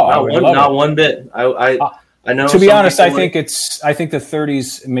at all. Not one bit. I know. To be honest, I think the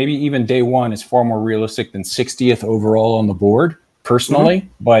 30s, maybe even day one, is far more realistic than 60th overall on the board, personally.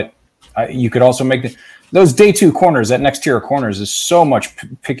 Mm-hmm. But you could also make those day two corners, that next tier of corners, is so much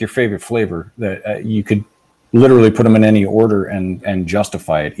pick your favorite flavor that you could literally put them in any order and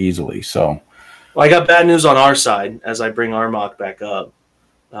justify it easily. So, well, I got bad news on our side as I bring our mock back up.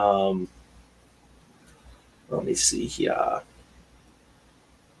 Let me see here.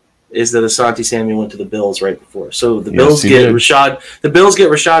 Is that Asante Samuel went to the Bills right before? So the Bills get Rashad. The Bills get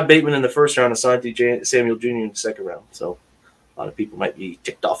Rashad Bateman in the first round, Asante Samuel Jr. in the second round. So a lot of people might be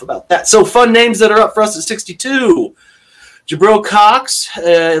ticked off about that. So fun names that are up for us at 62. Jabril Cox,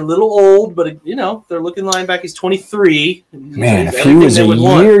 a little old, but they're looking linebacker. He's 23. Man, if he was a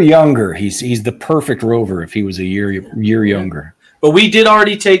year younger, he's the perfect rover. If he was a year younger. But we did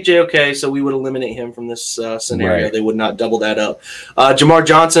already take JOK, so we would eliminate him from this scenario. Right. They would not double that up. Jamar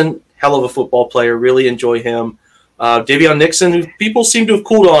Johnson, hell of a football player. Really enjoy him. Davion Nixon, who people seem to have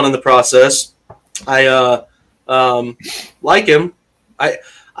cooled on in the process. I like him.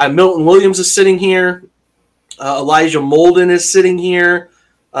 Milton Williams is sitting here. Elijah Molden is sitting here.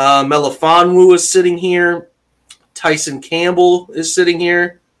 Melifonwu is sitting here. Tyson Campbell is sitting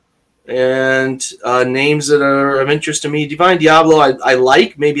here. And names that are of interest to me. Divine Diablo, I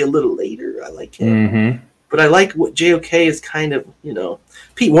like maybe a little later. I like him. Mm-hmm. But I like what JOK is kind of,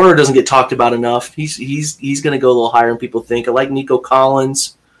 Pete Werner doesn't get talked about enough. He's going to go a little higher than people think. I like Nico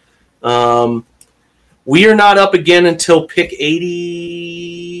Collins. We are not up again until pick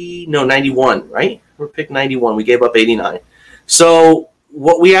 91, right? We're pick 91. We gave up 89. So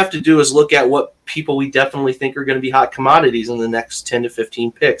what we have to do is look at what people we definitely think are going to be hot commodities in the next 10 to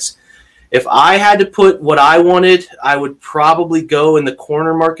 15 picks. If I had to put what I wanted, I would probably go in the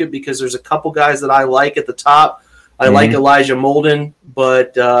corner market because there's a couple guys that I like at the top. I like Elijah Molden,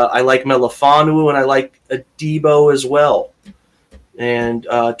 but I like Melifanu, and I like Adebo as well. And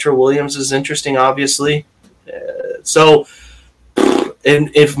Ter Williams is interesting, obviously.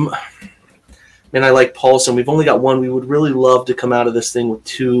 And I like Paulson. We've only got one. We would really love to come out of this thing with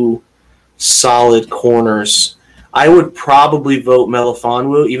two solid corners. I would probably vote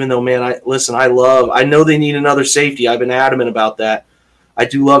Melifanu, even though, man, I know they need another safety. I've been adamant about that. I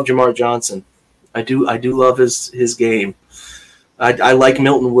do love Jamar Johnson. I do love his game. I like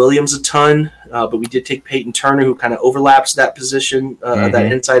Milton Williams a ton, but we did take Peyton Turner, who kind of overlaps that position, that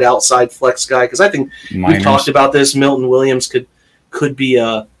inside-outside flex guy, because I think we've talked about this. Milton Williams could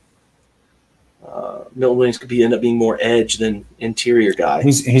end up being more edge than interior guy.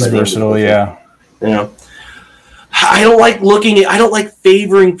 He's versatile, yeah. I don't like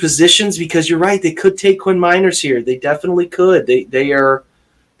favoring positions because you're right. They could take Quinn Miners here. They definitely could.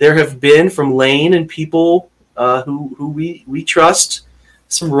 There have been from Lane and people who we trust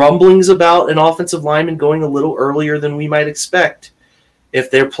some rumblings about an offensive lineman going a little earlier than we might expect. If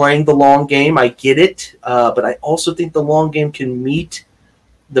they're playing the long game, I get it. But I also think the long game can meet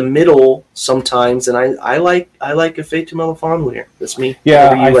the middle sometimes, and I like Ifeatu Melifonwu here. That's me.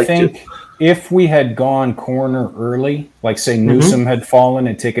 Yeah, I think if we had gone corner early, like say Newsome had fallen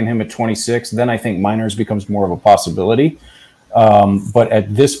and taken him at 26, then I think Miners becomes more of a possibility. But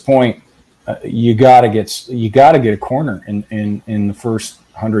at this point, you gotta get a corner in the first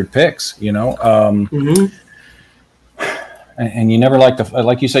 100 picks. And you never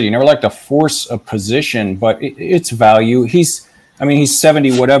like you said, you never like to force a position, but it's value. He's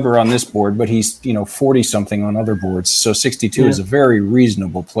 70 whatever on this board, but he's 40 something on other boards. So 62 is a very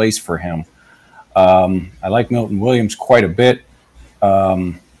reasonable place for him. I like Milton Williams quite a bit.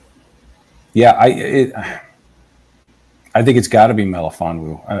 I think it's got to be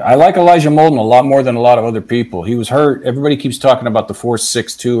Melifonwu. I like Elijah Molden a lot more than a lot of other people. He was hurt. Everybody keeps talking about the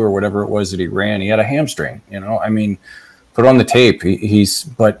 4.62 or whatever it was that he ran. He had a hamstring. Put on the tape. He's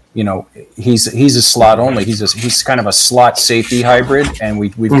a slot only. He's kind of a slot safety hybrid, and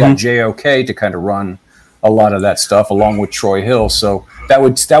we've got JOK to kind of run a lot of that stuff along with Troy Hill. So that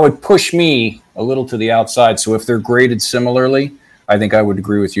would push me a little to the outside. So if they're graded similarly, I think I would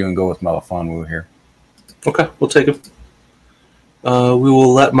agree with you and go with Melifonwu here. Okay, we'll take him. We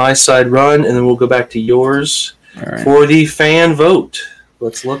will let my side run, and then we'll go back to yours for the fan vote.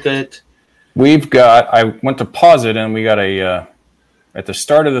 Let's look at. I went to pause it, and we got at the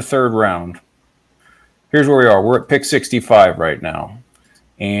start of the third round. Here's where we are. We're at pick 65 right now.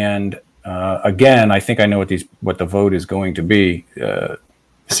 And again, I think I know what the vote is going to be.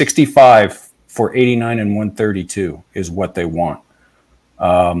 65 for 89 and 132 is what they want.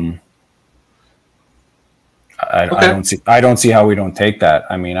 I don't see how we don't take that.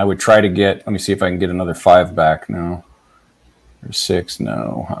 I mean, I would try to let me see if I can get another 5 back now. Or 6,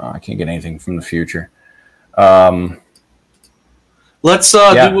 no. I can't get anything from the future. Let's do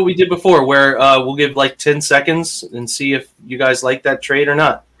what we did before, where we'll give like 10 seconds and see if you guys like that trade or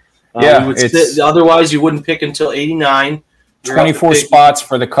not. Otherwise, you wouldn't pick until 89. 24 spots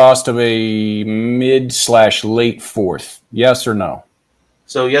for the cost of a mid/late fourth. Yes or no?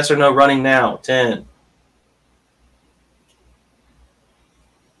 So yes or no running now. 10.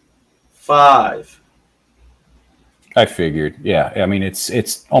 5. I figured. Yeah. I mean,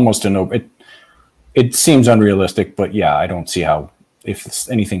 it's almost it seems unrealistic, but yeah, I don't see how if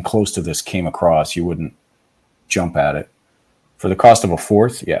anything close to this came across, you wouldn't jump at it. For the cost of a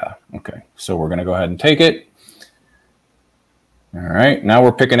fourth? Yeah. Okay. So we're going to go ahead and take it. All right. Now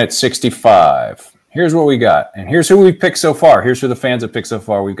we're picking at 65. Here's what we got. And here's who we picked so far. Here's who the fans have picked so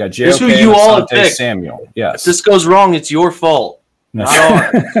far. We've got JOK and Asante Samuel. Yes. If this goes wrong, it's your fault. Not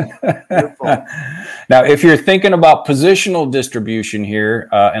ours. Now, if you're thinking about positional distribution here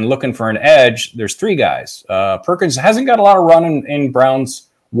and looking for an edge, there's 3 guys. Perkins hasn't got a lot of run in Brown's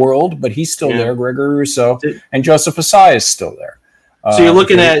world, but he's still there. Gregory Rousseau and Joseph Asai is still there. So you're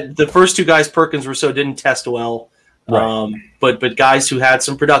looking at the first 2 guys. Perkins, Rousseau didn't test well, but guys who had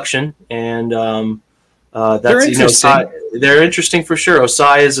some production, and that's interesting. They're interesting for sure.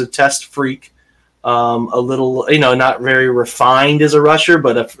 Osai is a test freak. A little, not very refined as a rusher,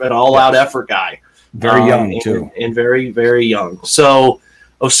 but an all-out effort guy. Very young, too. And very, very young. So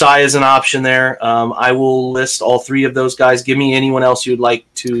Osai is an option there. I will list all 3 of those guys. Give me anyone else you'd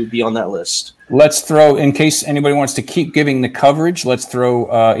like to be on that list. Let's throw, in case anybody wants to keep giving the coverage, let's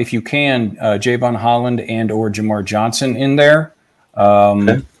throw, if you can, Javon Holland and or Jamar Johnson in there.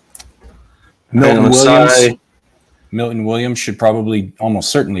 Okay. Milton Williams should probably almost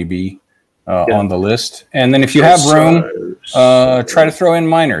certainly be on the list. And then if you have room, try to throw in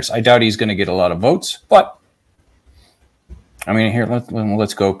Miners. I doubt he's going to get a lot of votes, but I mean, here,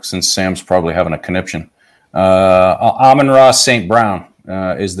 let's go since Sam's probably having a conniption. Amon-Ra St. Brown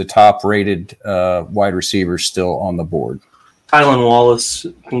is the top-rated wide receiver still on the board. Tylan Wallace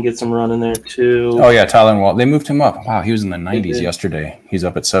can get some run in there, too. Oh, yeah, Tylan Wallace. They moved him up. Wow, he was in the 90s yesterday. He's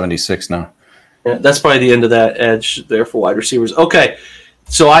up at 76 now. Yeah, that's probably the end of that edge there for wide receivers. Okay,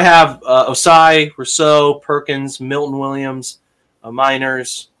 so I have Osai, Rousseau, Perkins, Milton Williams,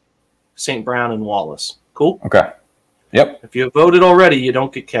 Miners, St. Brown, and Wallace. Cool? Okay. Yep. If you have voted already, you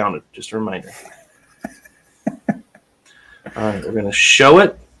don't get counted. Just a reminder. All right, we're going to show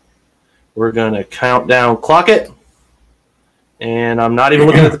it. We're going to count down, clock it. And I'm not even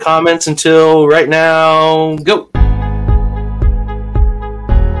looking at the comments until right now. Go.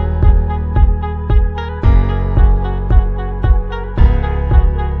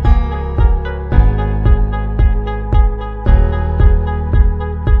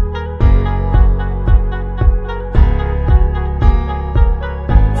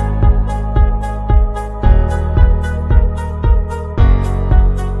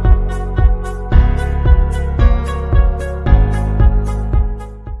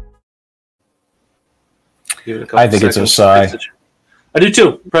 I think it's Osai. I do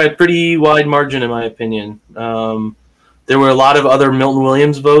too. Probably a pretty wide margin in my opinion. There were a lot of other Milton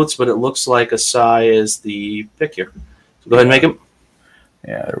Williams votes, but it looks like Osai is the pick here. So go ahead and make him.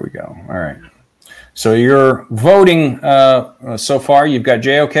 Yeah, there we go. All right. So you're voting so far. You've got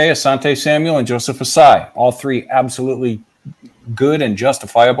JOK, Asante Samuel, and Joseph Osai. All three absolutely good and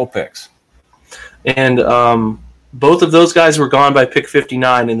justifiable picks. And both of those guys were gone by pick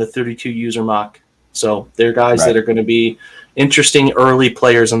 59 in the 32 user mock. So they're guys that are going to be interesting early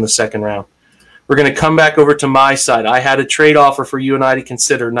players in the second round. We're going to come back over to my side. I had a trade offer for you and I to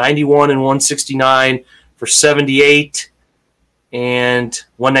consider 91 and 169 for 78 and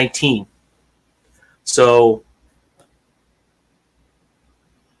 119. So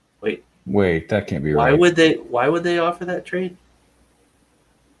wait, that can't be right. Why would they offer that trade?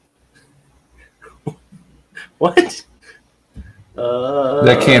 What?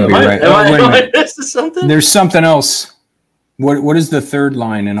 That can't be right. Am I missing something? There's something else. What is the third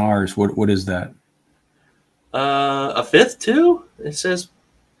line in ours? What is that? A fifth too? It says.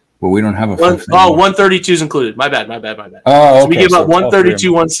 Well, we don't have a fifth. 132 is included. My bad. Oh, okay. So we give up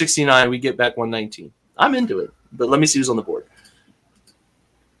 132, 169. We get back 119. I'm into it, but let me see who's on the board.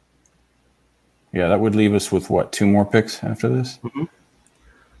 Yeah, that would leave us with what? 2 more picks after this? Mm-hmm.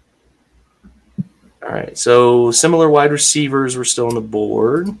 All right, so similar wide receivers were still on the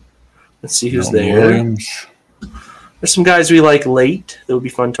board. Let's see who's there. Williams. There's some guys we like late. That would be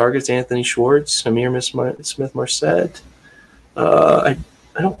fun targets. Anthony Schwartz, Amir Smith-Marset. I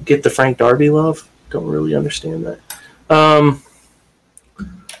don't get the Frank Darby love. Don't really understand that.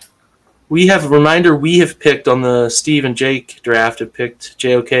 We have picked on the Steve and Jake draft, have picked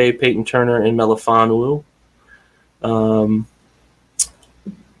JOK, Peyton Turner, and Melifonwu.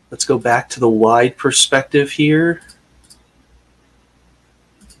 Let's go back to the wide perspective here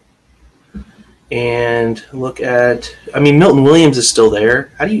and look at, Milton Williams is still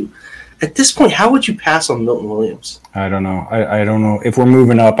there. At this point, how would you pass on Milton Williams? I don't know. I don't know. If we're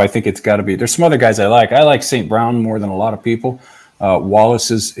moving up, I think it's got to be. There's some other guys I like. I like St. Brown more than a lot of people.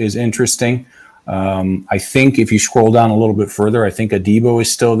 Wallace is interesting. I think if you scroll down a little bit further, I think Adebo is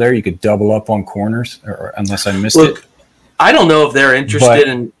still there. You could double up on corners, unless I missed it. I don't know if they're interested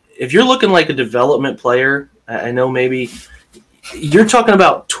in. If you're looking like a development player, I know maybe you're talking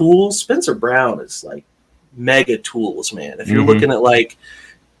about tools. Spencer Brown is like mega tools, man. If you're looking at like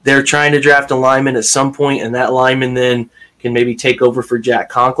they're trying to draft a lineman at some point and that lineman then can maybe take over for Jack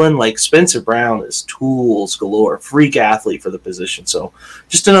Conklin, like Spencer Brown is tools galore, freak athlete for the position. So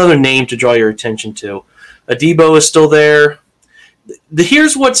just another name to draw your attention to. Adebo is still there.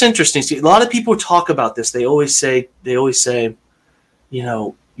 Here's what's interesting. See, a lot of people talk about this. They always say, you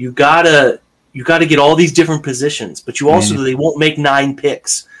know, you gotta get all these different positions, but you also they won't make 9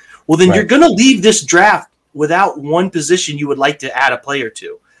 picks. Well, then you're gonna leave this draft without one position you would like to add a player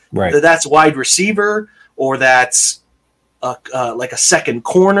to. Right. Whether that's wide receiver or that's like a second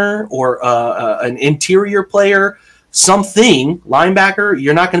corner or an interior player, something linebacker.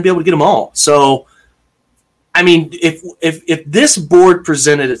 You're not going to be able to get them all. So, I mean, if this board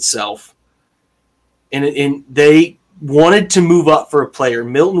presented itself and they wanted to move up for a player,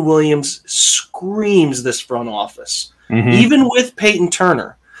 Milton Williams screams this front office, even with Peyton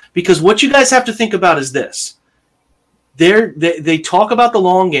Turner. Because what you guys have to think about is this. They talk about the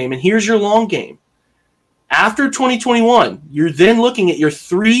long game, and here's your long game. After 2021, you're then looking at your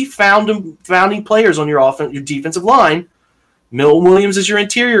 3 founding players on your defensive line. Milton Williams is your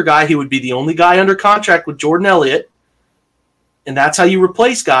interior guy. He would be the only guy under contract with Jordan Elliott. And that's how you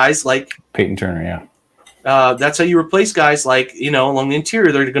replace guys like Peyton Turner, yeah. That's how you replace guys like, along the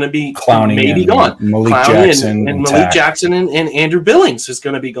interior. They're going to be Clowney maybe gone. Malik Clowney Jackson. And Malik Jackson and Andrew Billings is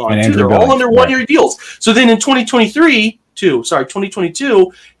going to be gone, too. They're all under one-year deals. So then in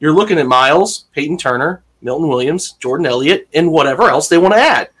 2022, you're looking at Miles, Peyton Turner, Milton Williams, Jordan Elliott, and whatever else they want to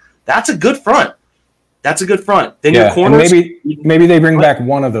add. That's a good front. Then your corners. Maybe they bring back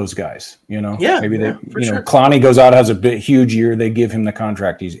one of those guys. Yeah, maybe they. Sure. Clowney goes out, has a huge year. They give him the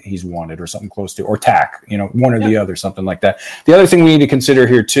contract he's wanted, or something close to, or tack. One or the other, something like that. The other thing we need to consider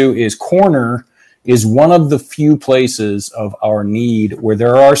here too is corner is one of the few places of our need where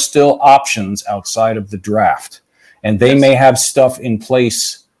there are still options outside of the draft, and they may have stuff in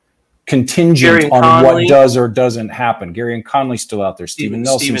place contingent on what does or doesn't happen. Gary and Conley's still out there. Steven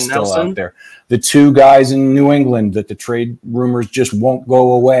Nelson's still out there. The 2 guys in New England that the trade rumors just won't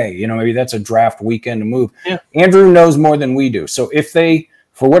go away. Maybe that's a draft weekend to move. Yeah. Andrew knows more than we do. So if they,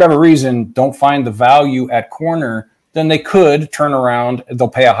 for whatever reason, don't find the value at corner, then they could turn around. They'll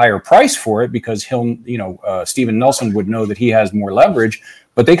pay a higher price for it because Steven Nelson would know that he has more leverage,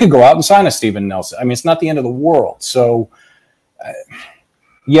 but they could go out and sign a Steven Nelson. I mean, it's not the end of the world. So,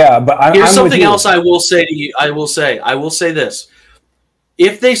 yeah, but here's something else I will say to you. I will say this.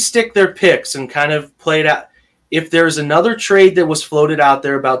 If they stick their picks and kind of play it out, if there's another trade that was floated out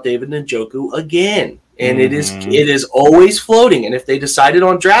there about David Njoku again, and it is always floating, and if they decided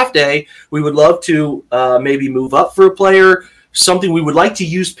on draft day, we would love to maybe move up for a player, something we would like to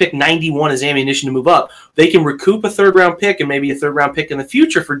use pick 91 as ammunition to move up. They can recoup a 3rd-round pick and maybe a 3rd-round pick in the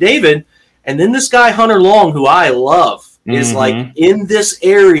future for David, and then this guy Hunter Long, who I love, is like in this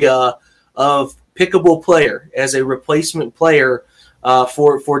area of pickable player as a replacement player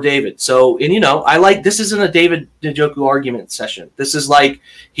for David. So, and I like, this isn't a David Njoku argument session. This is like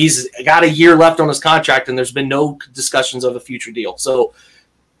he's got a year left on his contract and there's been no discussions of a future deal. So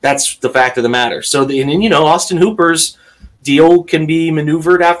that's the fact of the matter. So, and Austin Hooper's deal can be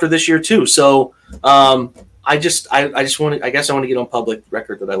maneuvered after this year too. So, I guess I want to get on public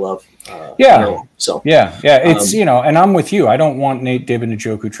record that I love. It's and I'm with you. I don't want David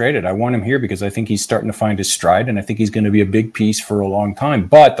Njoku traded. I want him here because I think he's starting to find his stride, and I think he's going to be a big piece for a long time.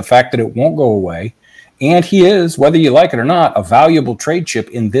 But the fact that it won't go away, and he is, whether you like it or not, a valuable trade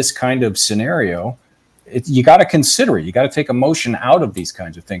chip in this kind of scenario, you got to consider it. You got to take emotion out of these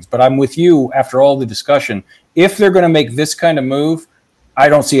kinds of things. But I'm with you after all the discussion. If they're going to make this kind of move, I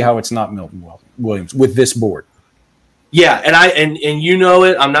don't see how it's not Milton Williams with this board. Yeah, and you know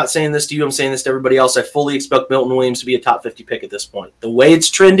it. I'm not saying this to you. I'm saying this to everybody else. I fully expect Milton Williams to be a top 50 pick at this point. The way it's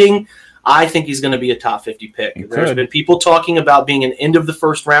trending, I think he's going to be a top 50 pick. There's been people talking about being an end of the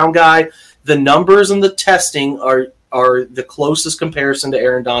 1st round guy. The numbers and the testing are the closest comparison to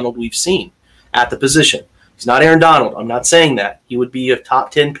Aaron Donald we've seen at the position. He's not Aaron Donald. I'm not saying that. He would be a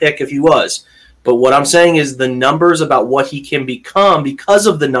top 10 pick if he was. But what I'm saying is the numbers about what he can become because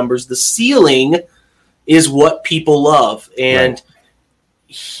of the numbers, the ceiling is what people love. And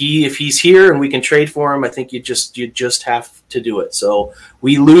if he's here and we can trade for him, I think you just have to do it. So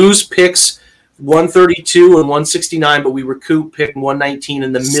we lose picks 132 and 169, but we recoup pick 119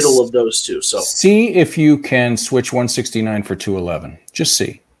 in the middle of those two. So see if you can switch 169 for 211. Just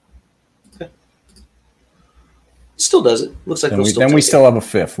see. Still does it. Looks like we still have a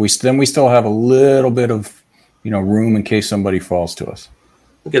 5th. We still have a little bit of room in case somebody falls to us.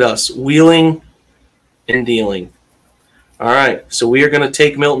 Look at us wheeling and dealing. All right, so we are going to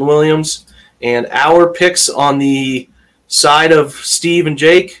take Milton Williams, and our picks on the side of Steve and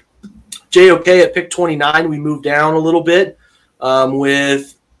Jake. JOK at pick 29. We moved down a little bit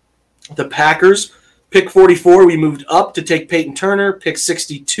with the Packers. Pick 44, we moved up to take Peyton Turner. Pick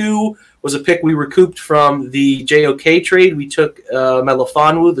 62 was a pick we recouped from the JOK trade. We took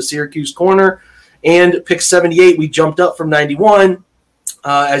Melifonwu, the Syracuse corner. And pick 78, we jumped up from 91.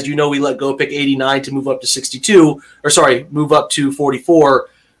 As you know, we let go pick 89 to move up to move up to 44.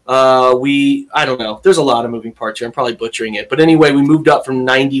 I don't know. There's a lot of moving parts here. I'm probably butchering it. But anyway, we moved up from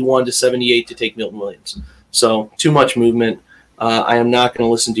 91 to 78 to take Milton Williams. So too much movement. I am not going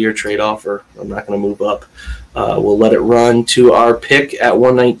to listen to your trade offer. I'm not going to move up. We'll let it run to our pick at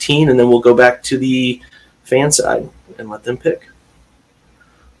 119, and then we'll go back to the fan side and let them pick.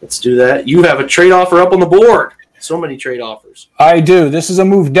 Let's do that. You have a trade offer up on the board. So many trade offers. I do. This is a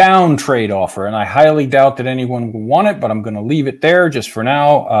move down trade offer, and I highly doubt that anyone will want it, but I'm going to leave it there just for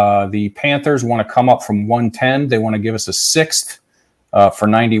now. The Panthers want to come up from 110. They want to give us a sixth for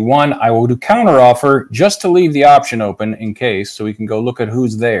 91. I will do counter offer just to leave the option open in case, so we can go look at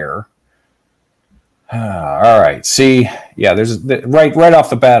who's there. All right. See, yeah, there's right off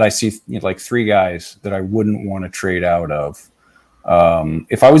the bat, I see like three guys that I wouldn't want to trade out of.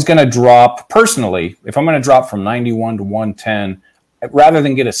 If I was going to drop personally, if I'm going to drop from 91 to 110, rather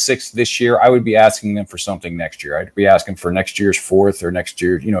than get a sixth this year, I would be asking them for something next year. I'd be asking for next year's fourth or next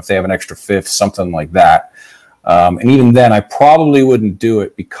year, if they have an extra fifth, something like that. And even then, I probably wouldn't do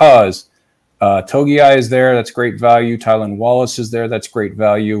it because Togiai is there. That's great value. Tylan Wallace is there. That's great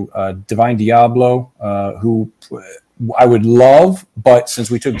value. Divine Diablo, who I would love, but since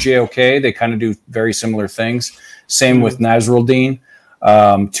we took JOK, they kind of do very similar things. Same with Nasruddin.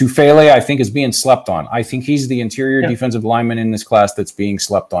 Tufele, I think, is being slept on. I think he's the interior defensive lineman in this class that's being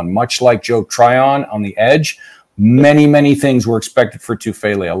slept on. Much like Joe Tryon on the edge, many things were expected for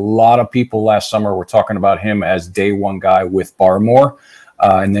Tufele. A lot of people last summer were talking about him as day one guy with Barmore,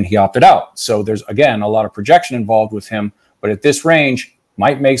 and then he opted out. So there's, again, a lot of projection involved with him, but at this range,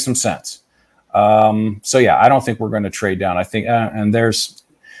 might make some sense. So yeah, I don't think we're going to trade down. I think,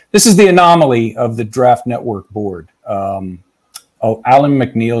 this is the anomaly of the Draft Network board. Alan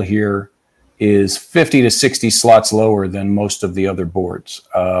McNeil here is 50 to 60 slots lower than most of the other boards.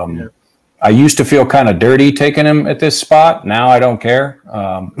 I used to feel kind of dirty taking him at this spot. Now I don't care,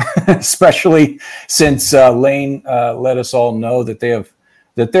 especially since Lane let us all know that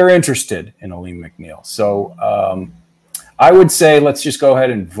they're interested in Alim McNeil. So I would say let's just go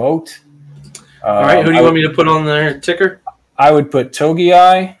ahead and vote. All right, who do you want me to put on their ticker? I would put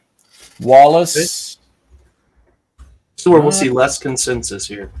Togiai, Wallace. So where we'll see less consensus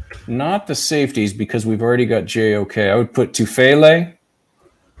here. Not the safeties because we've already got JOK. I would put Tufele,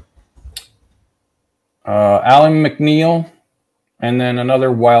 Alan McNeil, and then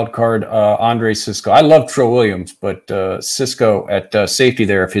another wild card, Andre Cisco. I love Tro Williams, but Cisco at safety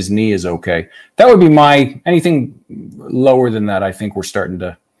there if his knee is okay. That would be anything lower than that. I think we're starting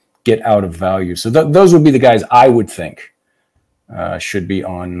to get out of value. So those would be the guys I would think should be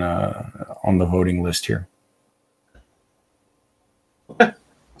on the voting list here. Okay.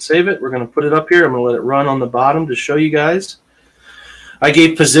 Save it. We're going to put it up here. I'm going to let it run on the bottom to show you guys. I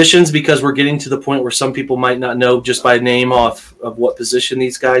gave positions because we're getting to the point where some people might not know just by name off of what position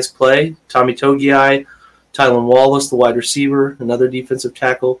these guys play. Tommy Togiai, Tylan Wallace, the wide receiver, another defensive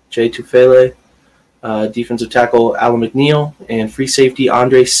tackle, Jay Tufele, defensive tackle Alan McNeil, and free safety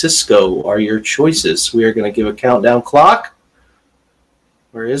Andre Cisco are your choices. We are going to give a countdown clock.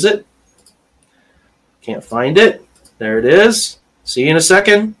 Where is it? Can't find it. There it is. See you in a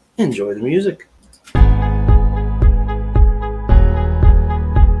second. Enjoy the music.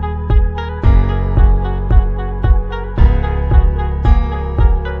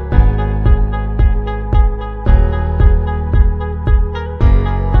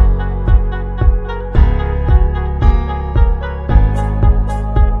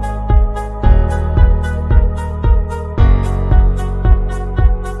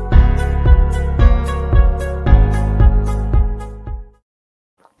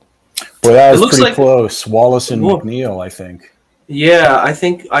 Well, that was pretty close. Wallace and McNeil, I think. Yeah, I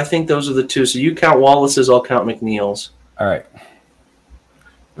think those are the two. So you count Wallace's, I'll count McNeil's. All right.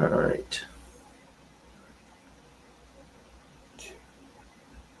 All right.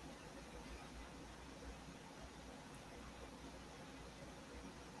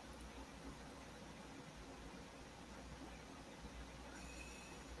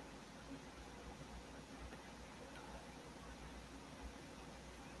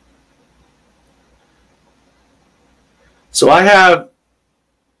 So I have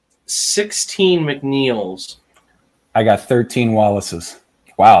 16 McNeils. I got 13 Wallaces.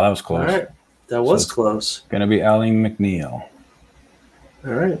 Wow, that was close. All right. That was close. Going to be Alim McNeil.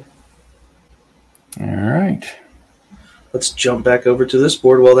 All right. All right. Let's jump back over to this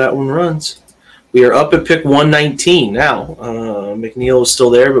board while that one runs. We are up at pick 119 now. McNeil is still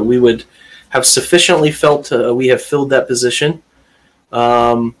there, but we would have sufficiently felt we have filled that position.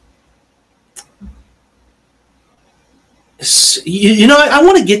 I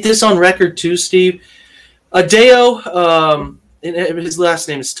want to get this on record too, Steve. Adeo, his last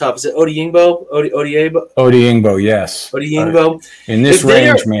name is tough. Is it Odiingbo? Odiingbo, yes. Odiingbo. In this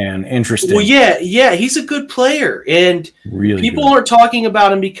range, man, interesting. Well, yeah, he's a good player, and really people good. aren't talking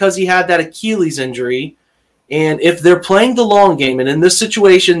about him because he had that Achilles injury. And if they're playing the long game, and in this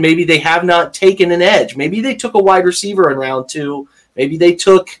situation, maybe they have not taken an edge. Maybe they took a wide receiver in round 2. Maybe they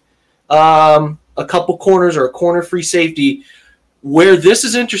took a couple corners or a corner free safety. Where this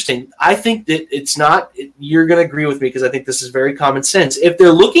is interesting, I think that it's not, you're going to agree with me because I think this is very common sense. If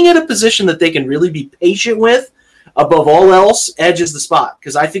they're looking at a position that they can really be patient with, above all else, edge is the spot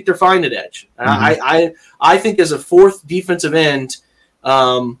because I think they're fine at edge. Mm-hmm. I think as a fourth defensive end,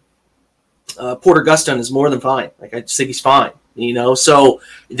 Porter Gustin is more than fine. Like, I just think he's fine, So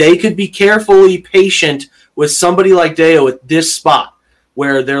they could be carefully patient with somebody like Deo at this spot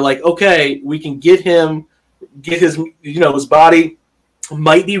where they're like, okay, we can get his, his body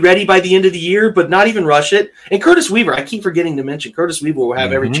might be ready by the end of the year, but not even rush it. And Curtis Weaver, I keep forgetting to mention, Curtis Weaver will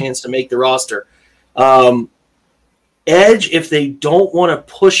have every chance to make the roster. Edge, if they don't want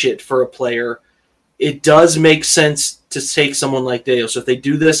to push it for a player, it does make sense to take someone like Deo. So if they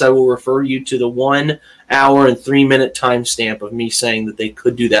do this, I will refer you to the 1 hour and 3 minute timestamp of me saying that they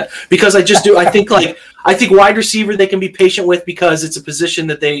could do that. Because I just do. I think wide receiver they can be patient with because it's a position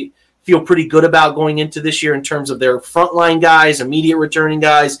that they feel pretty good about going into this year in terms of their frontline guys, immediate returning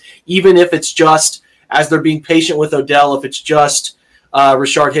guys, even if it's just, as they're being patient with Odell, if it's just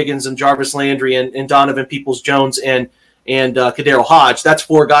Rashard Higgins and Jarvis Landry and Donovan Peoples-Jones and Kadero Hodge. That's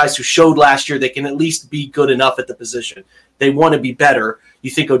 4 guys who showed last year they can at least be good enough at the position. They want to be better. You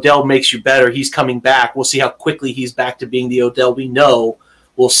think Odell makes you better. He's coming back. We'll see how quickly he's back to being the Odell we know.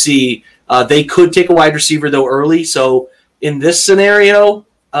 We'll see. They could take a wide receiver, though, early. So in this scenario,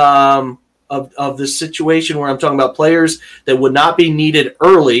 of this situation where I'm talking about players that would not be needed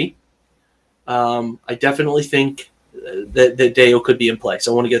early, I definitely think that Deo could be in play.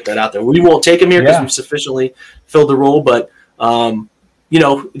 So I want to get that out there. We won't take him here because we've sufficiently filled the role, but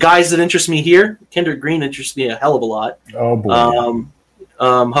guys that interest me here, Kendrick Green interests me a hell of a lot. Oh boy.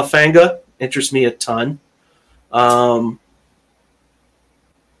 Hufanga interests me a ton.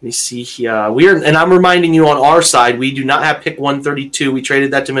 Let me see here. And I'm reminding you on our side, we do not have pick 132. We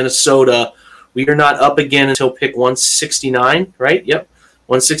traded that to Minnesota. We are not up again until pick 169, right? Yep.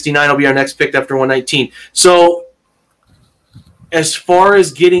 169 will be our next pick after 119. So as far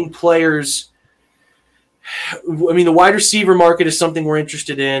as getting players, I mean, the wide receiver market is something we're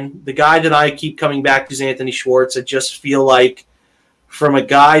interested in. The guy that I keep coming back to is Anthony Schwartz. I just feel like from a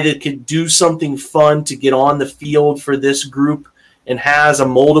guy that could do something fun to get on the field for this group and has a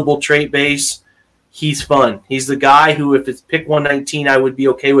moldable trait base, he's fun. He's the guy who, if it's pick 119, I would be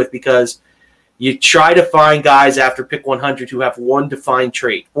okay with because you try to find guys after pick 100 who have one defined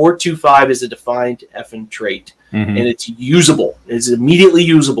trait. 4.25 is a defined effing trait, and it's usable. It's immediately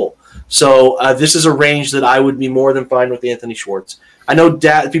usable. So this is a range that I would be more than fine with Anthony Schwartz. I know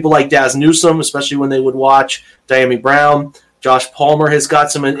people like Daz Newsome, especially when they would watch Diami Brown. Josh Palmer has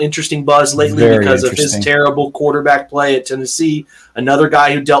got some interesting buzz lately because of his terrible quarterback play at Tennessee. Another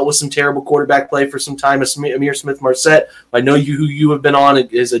guy who dealt with some terrible quarterback play for some time is Amir Smith-Marset. I know who you have been on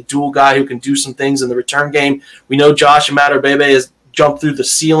is a dual guy who can do some things in the return game. We know Josh Imatorbhebhe has jumped through the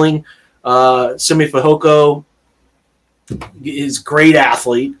ceiling. Simi Fehoko is great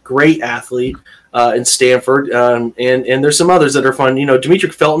athlete in Stanford. And there's some others that are fun.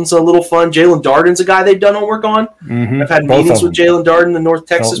 Demetric Felton's a little fun. Jalen Darden's a guy they've done homework on. I've had meetings with Jalen Darden, the North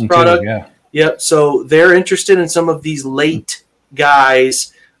Texas Felton product. Too, Yep. So they're interested in some of these late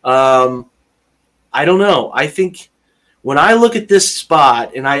guys. I don't know. I think when I look at this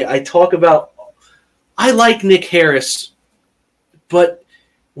spot and I talk about, I like Nick Harris, but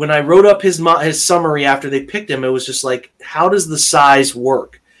when I wrote up his summary after they picked him, it was just like, how does the size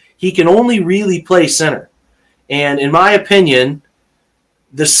work? He can only really play center. And in my opinion,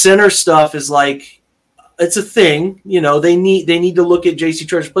 the center stuff is like, it's a thing. They need to look at J.C.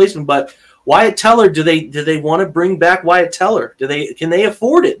 Treader's placement, but Wyatt Teller, do they want to bring back Wyatt Teller? Can they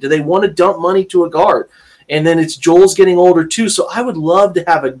afford it? Do they want to dump money to a guard? And then it's Joel's getting older too, so I would love to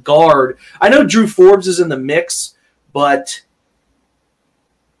have a guard. I know Drew Forbes is in the mix, but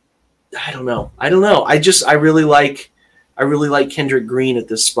I don't know. I really like Kendrick Green at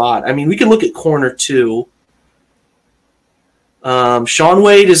this spot. I mean, we can look at corner too. Shaun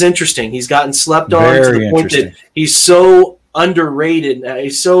Wade is interesting. He's gotten slept on to the point that he's so underrated.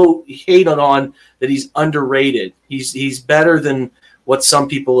 He's so hated on that he's underrated. He's better than what some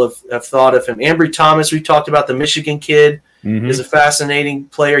people have thought of him. Ambry Thomas, we talked about, the Michigan kid, is a fascinating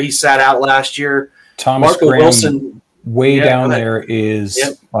player. He sat out last year. Thomas Marco Graham, Wilson. way down there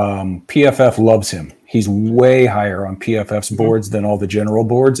is PFF loves him. He's way higher on PFF's boards than all the general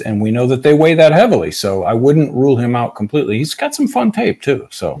boards, and we know that they weigh that heavily. So I wouldn't rule him out completely. He's got some fun tape too.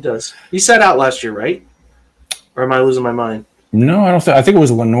 So he does. He sat out last year, right? Or am I losing my mind? No, I don't think. I think it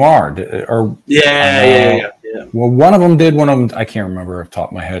was Lenoir. Yeah. Well, one of them did. One of them I can't remember off the top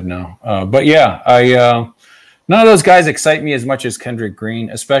of my head now. But yeah, None of those guys excite me as much as Kendrick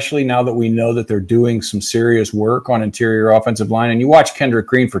Green, especially now that we know that they're doing some serious work on interior offensive line. And you watch Kendrick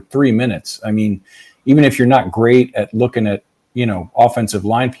Green for 3 minutes. I mean, even if you're not great at looking at, offensive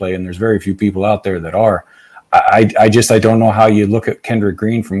line play, and there's very few people out there that are, I don't know how you look at Kendrick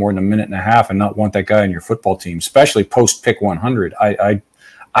Green for more than a minute and a half and not want that guy on your football team, especially post pick 100. I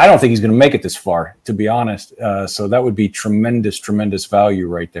don't think he's going to make it this far, to be honest. So that would be tremendous, tremendous value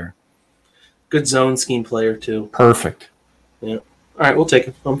right there. Good zone scheme player, too. Perfect. Yeah. All right, we'll take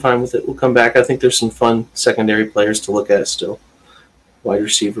him. I'm fine with it. We'll come back. I think there's some fun secondary players to look at still. Wide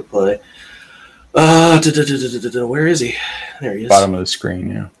receiver play. Where is he? There he is. Bottom of the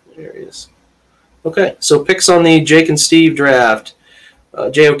screen, yeah. There he is. Okay, so picks on the Jake and Steve draft.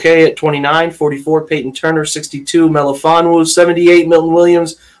 JOK at 29, 44, Peyton Turner, 62, Melifonwu, 78, Milton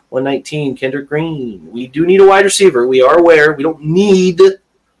Williams, 119, Kendrick Green. We do need a wide receiver. We are aware. We don't need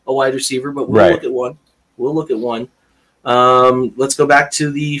a wide receiver, but we'll look at one. We'll look at one. Let's go back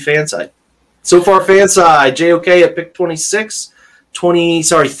to the fan side. So far, fan side, JOK at pick 26,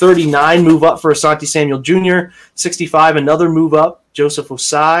 39, move up for Asante Samuel Jr., 65, another move up, Joseph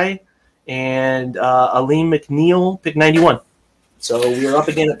Osai, and Aleem McNeil, pick 91. So we're up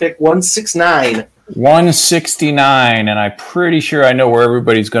again at pick 169. 169, and I'm pretty sure I know where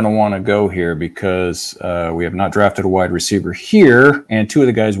everybody's going to want to go here because we have not drafted a wide receiver here, and two of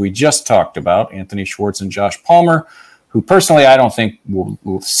the guys we just talked about, Anthony Schwartz and Josh Palmer, who personally I don't think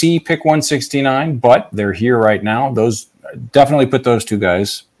will see pick 169, but they're here right now. Those definitely put those two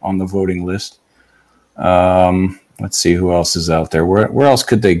guys on the voting list. Let's see who else is out there. Where else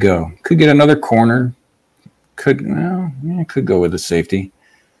could they go? Could get another corner. Could go with the safety.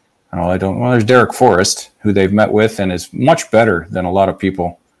 There's Derek Forrest, who they've met with and is much better than a lot of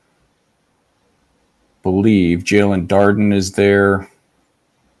people believe. Jalen Darden is there.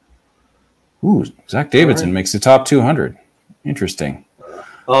 Ooh, Zach Davidson makes the top 200. Interesting.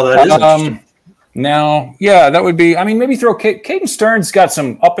 Oh, that is interesting. Now, yeah, that would be. I mean, maybe throw Caden Stern's got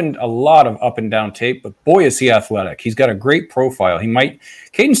a lot of up and down tape, but boy, is he athletic. He's got a great profile.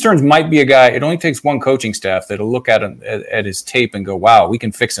 Caden Stearns might be a guy. It only takes one coaching staff that'll look at his tape and go, "Wow, we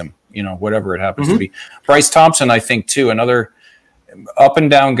can fix him." Whatever it happens to be. Bryce Thompson, I think, too, another up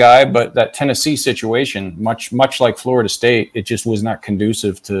and down guy, but that Tennessee situation, much like Florida State, it just was not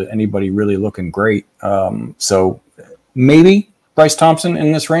conducive to anybody really looking great. So maybe Bryce Thompson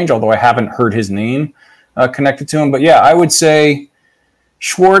in this range, although I haven't heard his name connected to him. But yeah, I would say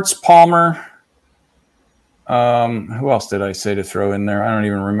Schwartz, Palmer. Who else did I say to throw in there? I don't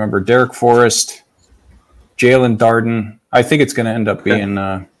even remember. Derek Forrest, Jalen Darden. I think it's going to end up being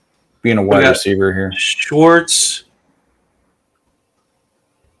a wide receiver here. Schwartz,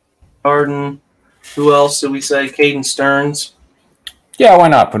 Darden. Who else did we say? Caden Stearns. Yeah, why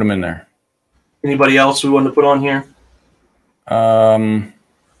not? Put him in there. Anybody else we wanted to put on here?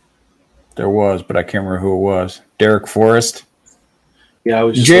 There was, but I can't remember who it was. Derek Forrest. Yeah, I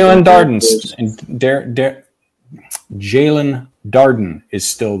was just Jalen Darden. Jalen Darden is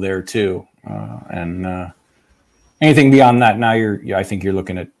still there too, and anything beyond that, now I think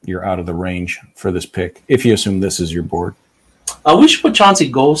you're out of the range for this pick if you assume this is your board. We should put Chauncey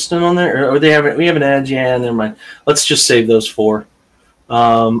Golston on there, or we have an edge. Yeah, never mind. Let's just save those four.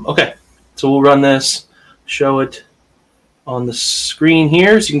 Okay, so we'll run this, show it on the screen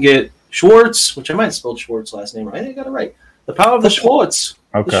here, so you can get Schwartz, which I might have spelled Schwartz last name right. I got it right. The power of the Schwartz.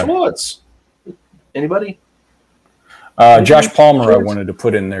 Okay. The Schwartz. Anybody? Josh Palmer, I wanted to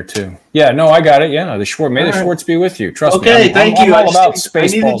put in there too. Yeah, no, I got it. Yeah, the Schwartz. May the Schwartz be with you. Trust me. Okay, thank you. I'm all about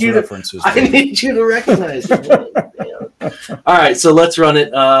Spaceballs references. I need you to recognize it. All right, so let's run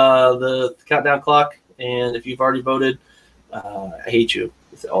it. The countdown clock, and if you've already voted, I hate you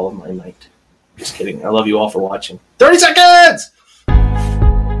with all of my might. Just kidding. I love you all for watching. 30 seconds!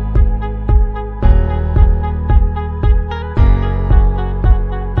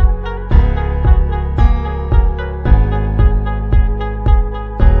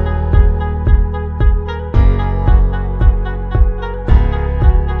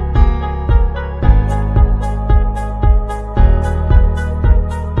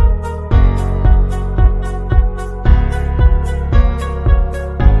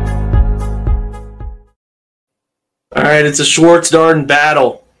 All right, it's a Schwartz-Darden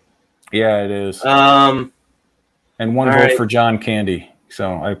battle. Yeah, it is. And one vote for John Candy.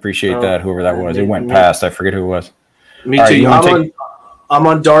 So I appreciate that, whoever that was. It went past. I forget who it was. Me too. I'm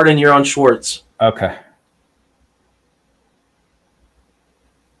on Darden. You're on Schwartz. Okay.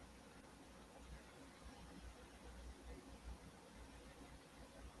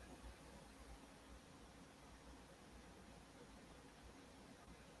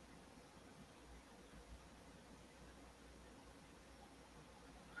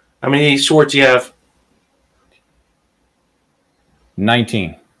 How many Schwartz you have?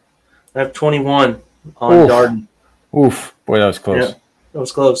 19. I have 21 on Oof. Darden. Oof. Boy, that was close. Yeah, that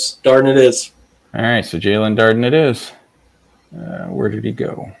was close. Darden it is. All right, so Jalen Darden it is. Where did he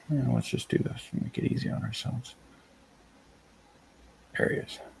go? Yeah, let's just do this. Make it easy on ourselves. There he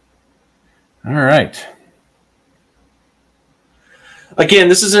is. All right. Again,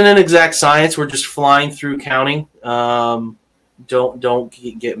 this isn't an exact science. We're just flying through counting. Don't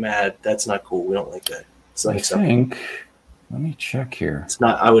get mad. That's not cool. We don't like that. It's not acceptable. Let me check here. It's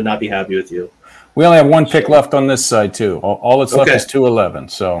not. I would not be happy with you. We only have one pick left on this side too. All that's left is 211.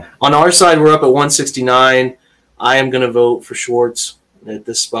 So on our side, we're up at 169. I am going to vote for Schwartz at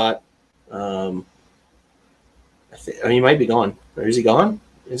this spot. He might be gone. Or is he gone?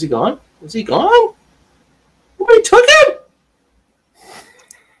 Is he gone? Is he gone? Nobody took him.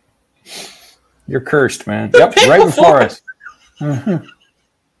 You're cursed, man. Yep, right before us.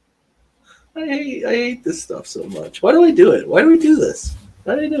 I hate this stuff so much. Why do we do it? Why do we do this?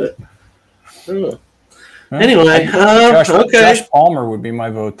 Why do we do it? I don't know. Anyway, okay. Josh Palmer would be my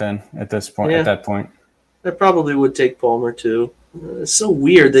vote then at this point. Yeah. At that point, I probably would take Palmer too. It's so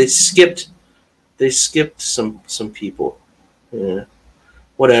weird. They skipped some people. Yeah,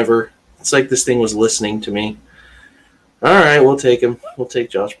 whatever. It's like this thing was listening to me. All right, we'll take him. We'll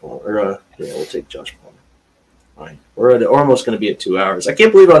take Josh Palmer. We'll take Josh Palmer. Fine. We're almost going to be at 2 hours. I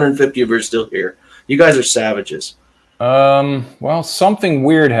can't believe 150 of you are still here. You guys are savages. Well, something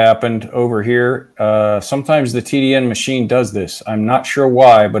weird happened over here. Sometimes the TDN machine does this. I'm not sure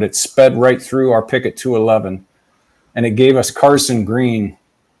why, but it sped right through our pick at 211, and it gave us Carson Green,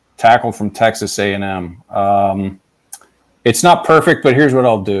 tackle from Texas A&M. It's not perfect, but here's what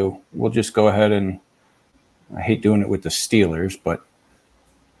I'll do. We'll just go ahead and, I hate doing it with the Steelers, but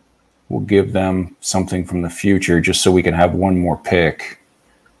we'll give them something from the future just so we can have one more pick.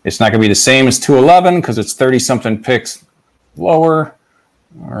 It's not going to be the same as 211 because it's 30-something picks lower.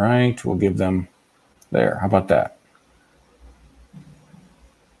 All right, we'll give them there. How about that?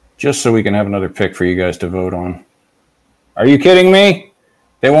 Just so we can have another pick for you guys to vote on. Are you kidding me?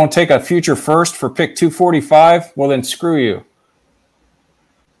 They won't take a future first for pick 245? Well, then screw you.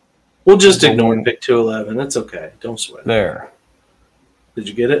 We'll just ignore pick 211. That's okay. Don't sweat. There. Did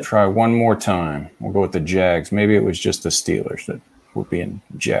you get it? Try one more time. We'll go with the Jags. Maybe it was just the Steelers that were being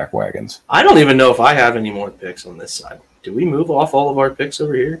jack wagons. I don't even know if I have any more picks on this side. Do we move off all of our picks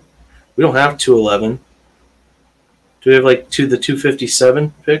over here? We don't have 211. Do we have the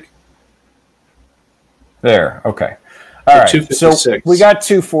 257 pick? There. Okay. All right. So we got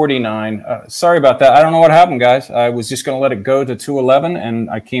 249. Sorry about that. I don't know what happened, guys. I was just going to let it go to 211, and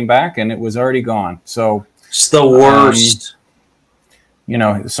I came back, and it was already gone. So it's the worst.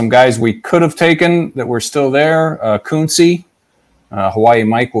 Some guys we could have taken that were still there. Kunze, Hawaii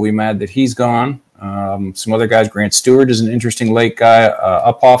Mike will be mad that he's gone. Some other guys. Grant Stewart is an interesting late guy.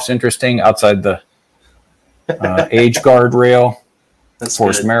 Uphoff's interesting outside the age guardrail.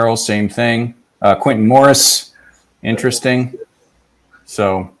 Forrest Merrill, same thing. Quentin Morris. Interesting.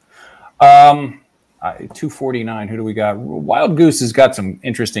 So, 249. Who do we got? Wild Goose has got some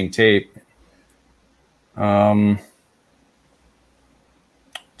interesting tape. Tamorian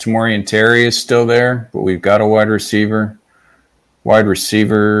Terry is still there, but we've got a wide receiver. Wide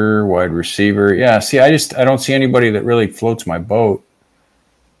receiver. Yeah, see, I don't see anybody that really floats my boat.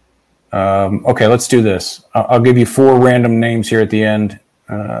 Okay, let's do this. I'll give you 4 random names here at the end.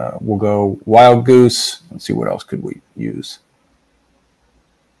 We'll go Wild Goose. Let's see, what else could we use?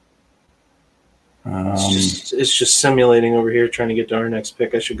 It's just simulating over here, trying to get to our next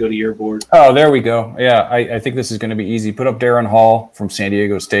pick. I should go to your board. Oh, there we go. Yeah, I think this is going to be easy. Put up Darren Hall from San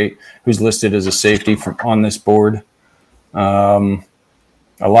Diego State, who's listed as a safety on this board.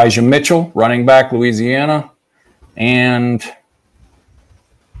 Elijah Mitchell, running back, Louisiana. And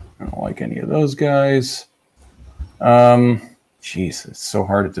I don't like any of those guys. Jeez, it's so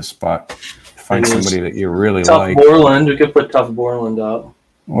hard at this spot to find somebody that you really like. Tough Borland. We could put Tough Borland up.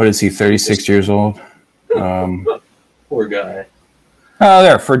 What is he, 36 years old? Poor guy.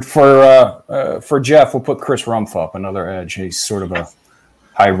 There. For Jeff, we'll put Chris Rumpf up, another edge. He's sort of a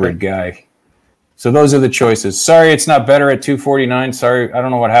hybrid guy. So those are the choices. Sorry, it's not better at 249. Sorry, I don't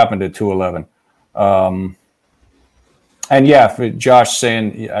know what happened at 211. And yeah, for Josh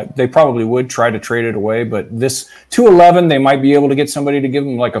saying they probably would try to trade it away, but this 211, they might be able to get somebody to give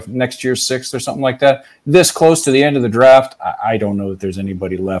them like a next year's 6th or something like that. This close to the end of the draft, I don't know that there's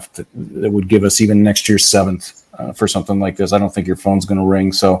anybody left that would give us even next year's 7th for something like this. I don't think your phone's going to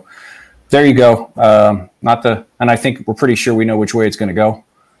ring. So there you go. And I think we're pretty sure we know which way it's going to go.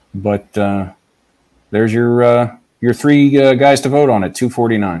 But there's your 3 guys to vote on at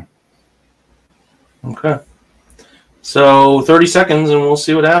 249. Okay. So 30 seconds and we'll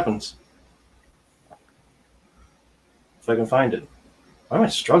see what happens. If I can find it. Why am I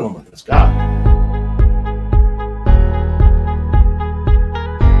struggling with this guy?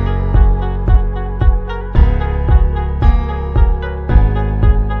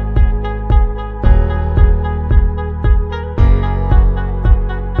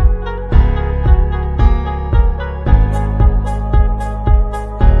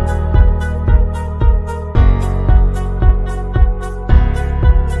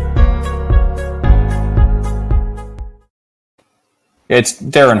 It's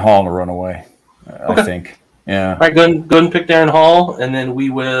Darren Hall in a runaway, I think. Yeah. All right, go ahead and pick Darren Hall, and then we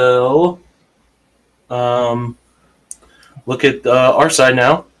will look at our side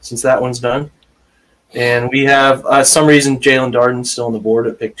now, since that one's done. And we have, some reason, Jalen Darden's still on the board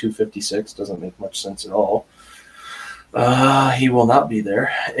at pick 256. Doesn't make much sense at all. He will not be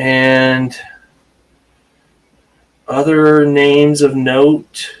there. And other names of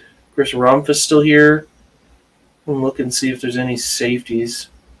note, Chris Rumpf is still here. We'll look and see if there's any safeties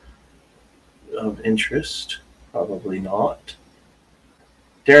of interest. Probably not.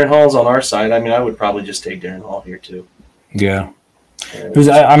 Darren Hall's on our side. I mean, I would probably just take Darren Hall here too. Yeah.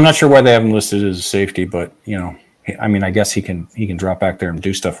 I'm not sure why they haven't listed as a safety, but I mean, I guess he can drop back there and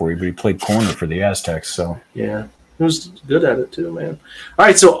do stuff for you. But he played corner for the Aztecs, so yeah, he was good at it too, man. All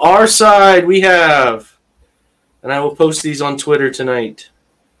right, so our side we have, and I will post these on Twitter tonight.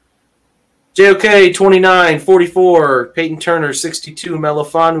 JOK 29, 44, Peyton Turner 62,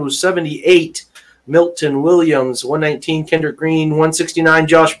 Melifanu 78, Milton Williams 119, Kendrick Green 169,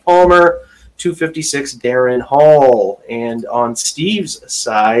 Josh Palmer 256, Darren Hall. And on Steve's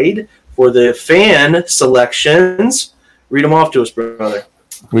side for the fan selections, read them off to us, brother.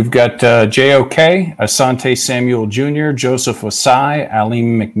 We've got JOK, Asante Samuel Jr., Joseph Osai,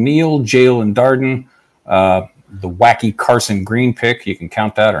 Aleem McNeil, Jalen Darden, the wacky Carson Green pick, you can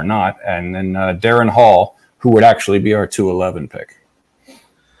count that or not, and then Darren Hall, who would actually be our 211 pick.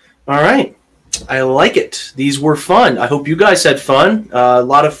 All right. I like it. These were fun. I hope you guys had fun. A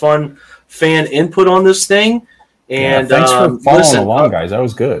lot of fun fan input on this thing. And thanks for following along, guys. That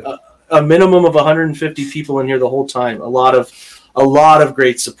was good. A minimum of 150 people in here the whole time. A lot of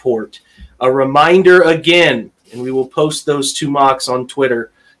great support. A reminder again, and we will post those 2 mocks on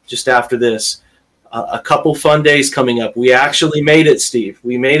Twitter just after this. A couple fun days coming up. We actually made it, Steve.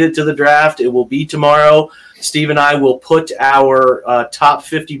 We made it to the draft. It will be tomorrow. Steve and I will put our top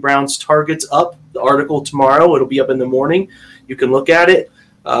 50 Browns targets up, the article tomorrow. It'll be up in the morning. You can look at it.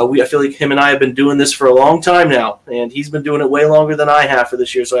 I feel like him and I have been doing this for a long time now, and he's been doing it way longer than I have for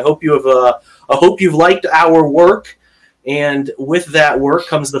this year. So I hope you've liked our work. And with that work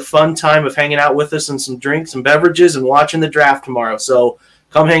comes the fun time of hanging out with us and some drinks and beverages and watching the draft tomorrow. So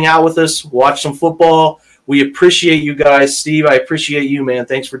come hang out with us, watch some football. We appreciate you guys. Steve, I appreciate you, man.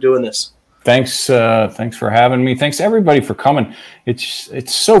 Thanks for doing this. Thanks for having me. Thanks everybody for coming.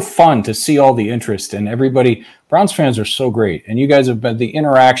 It's so fun to see all the interest and everybody. Browns fans are so great, and you guys have been the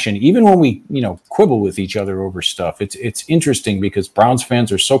interaction. Even when we quibble with each other over stuff, it's interesting because Browns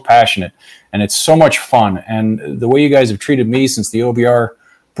fans are so passionate, and it's so much fun. And the way you guys have treated me since the OBR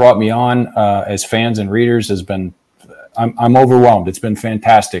brought me on as fans and readers has been. I'm overwhelmed. It's been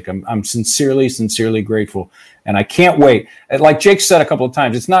fantastic. I'm sincerely grateful, and I can't wait. Like Jake said a couple of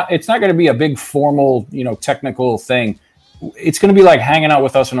times, it's not going to be a big formal, technical thing. It's going to be like hanging out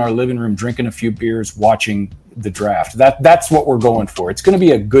with us in our living room, drinking a few beers, watching the draft. That's what we're going for. It's going to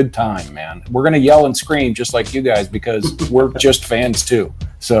be a good time, man. We're going to yell and scream just like you guys because we're just fans too.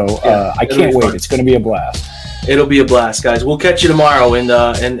 So I can't wait. It's going to be a blast. It'll be a blast, guys. We'll catch you tomorrow and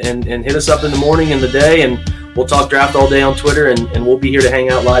hit us up in the morning and the day, and we'll talk draft all day on Twitter, and we'll be here to hang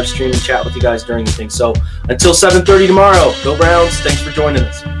out, live stream, and chat with you guys during the thing. So until 7:30 tomorrow, go Browns. Thanks for joining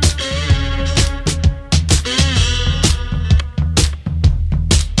us.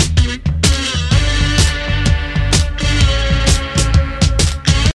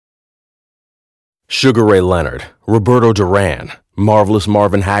 Sugar Ray Leonard, Roberto Duran, Marvelous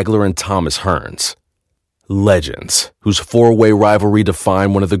Marvin Hagler, and Thomas Hearns. Legends, whose four-way rivalry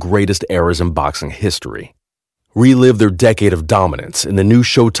defined one of the greatest eras in boxing history. Relive their decade of dominance in the new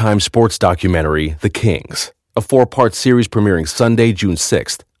Showtime sports documentary, The Kings, a 4-part series premiering Sunday, June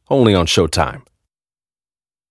 6th, only on Showtime.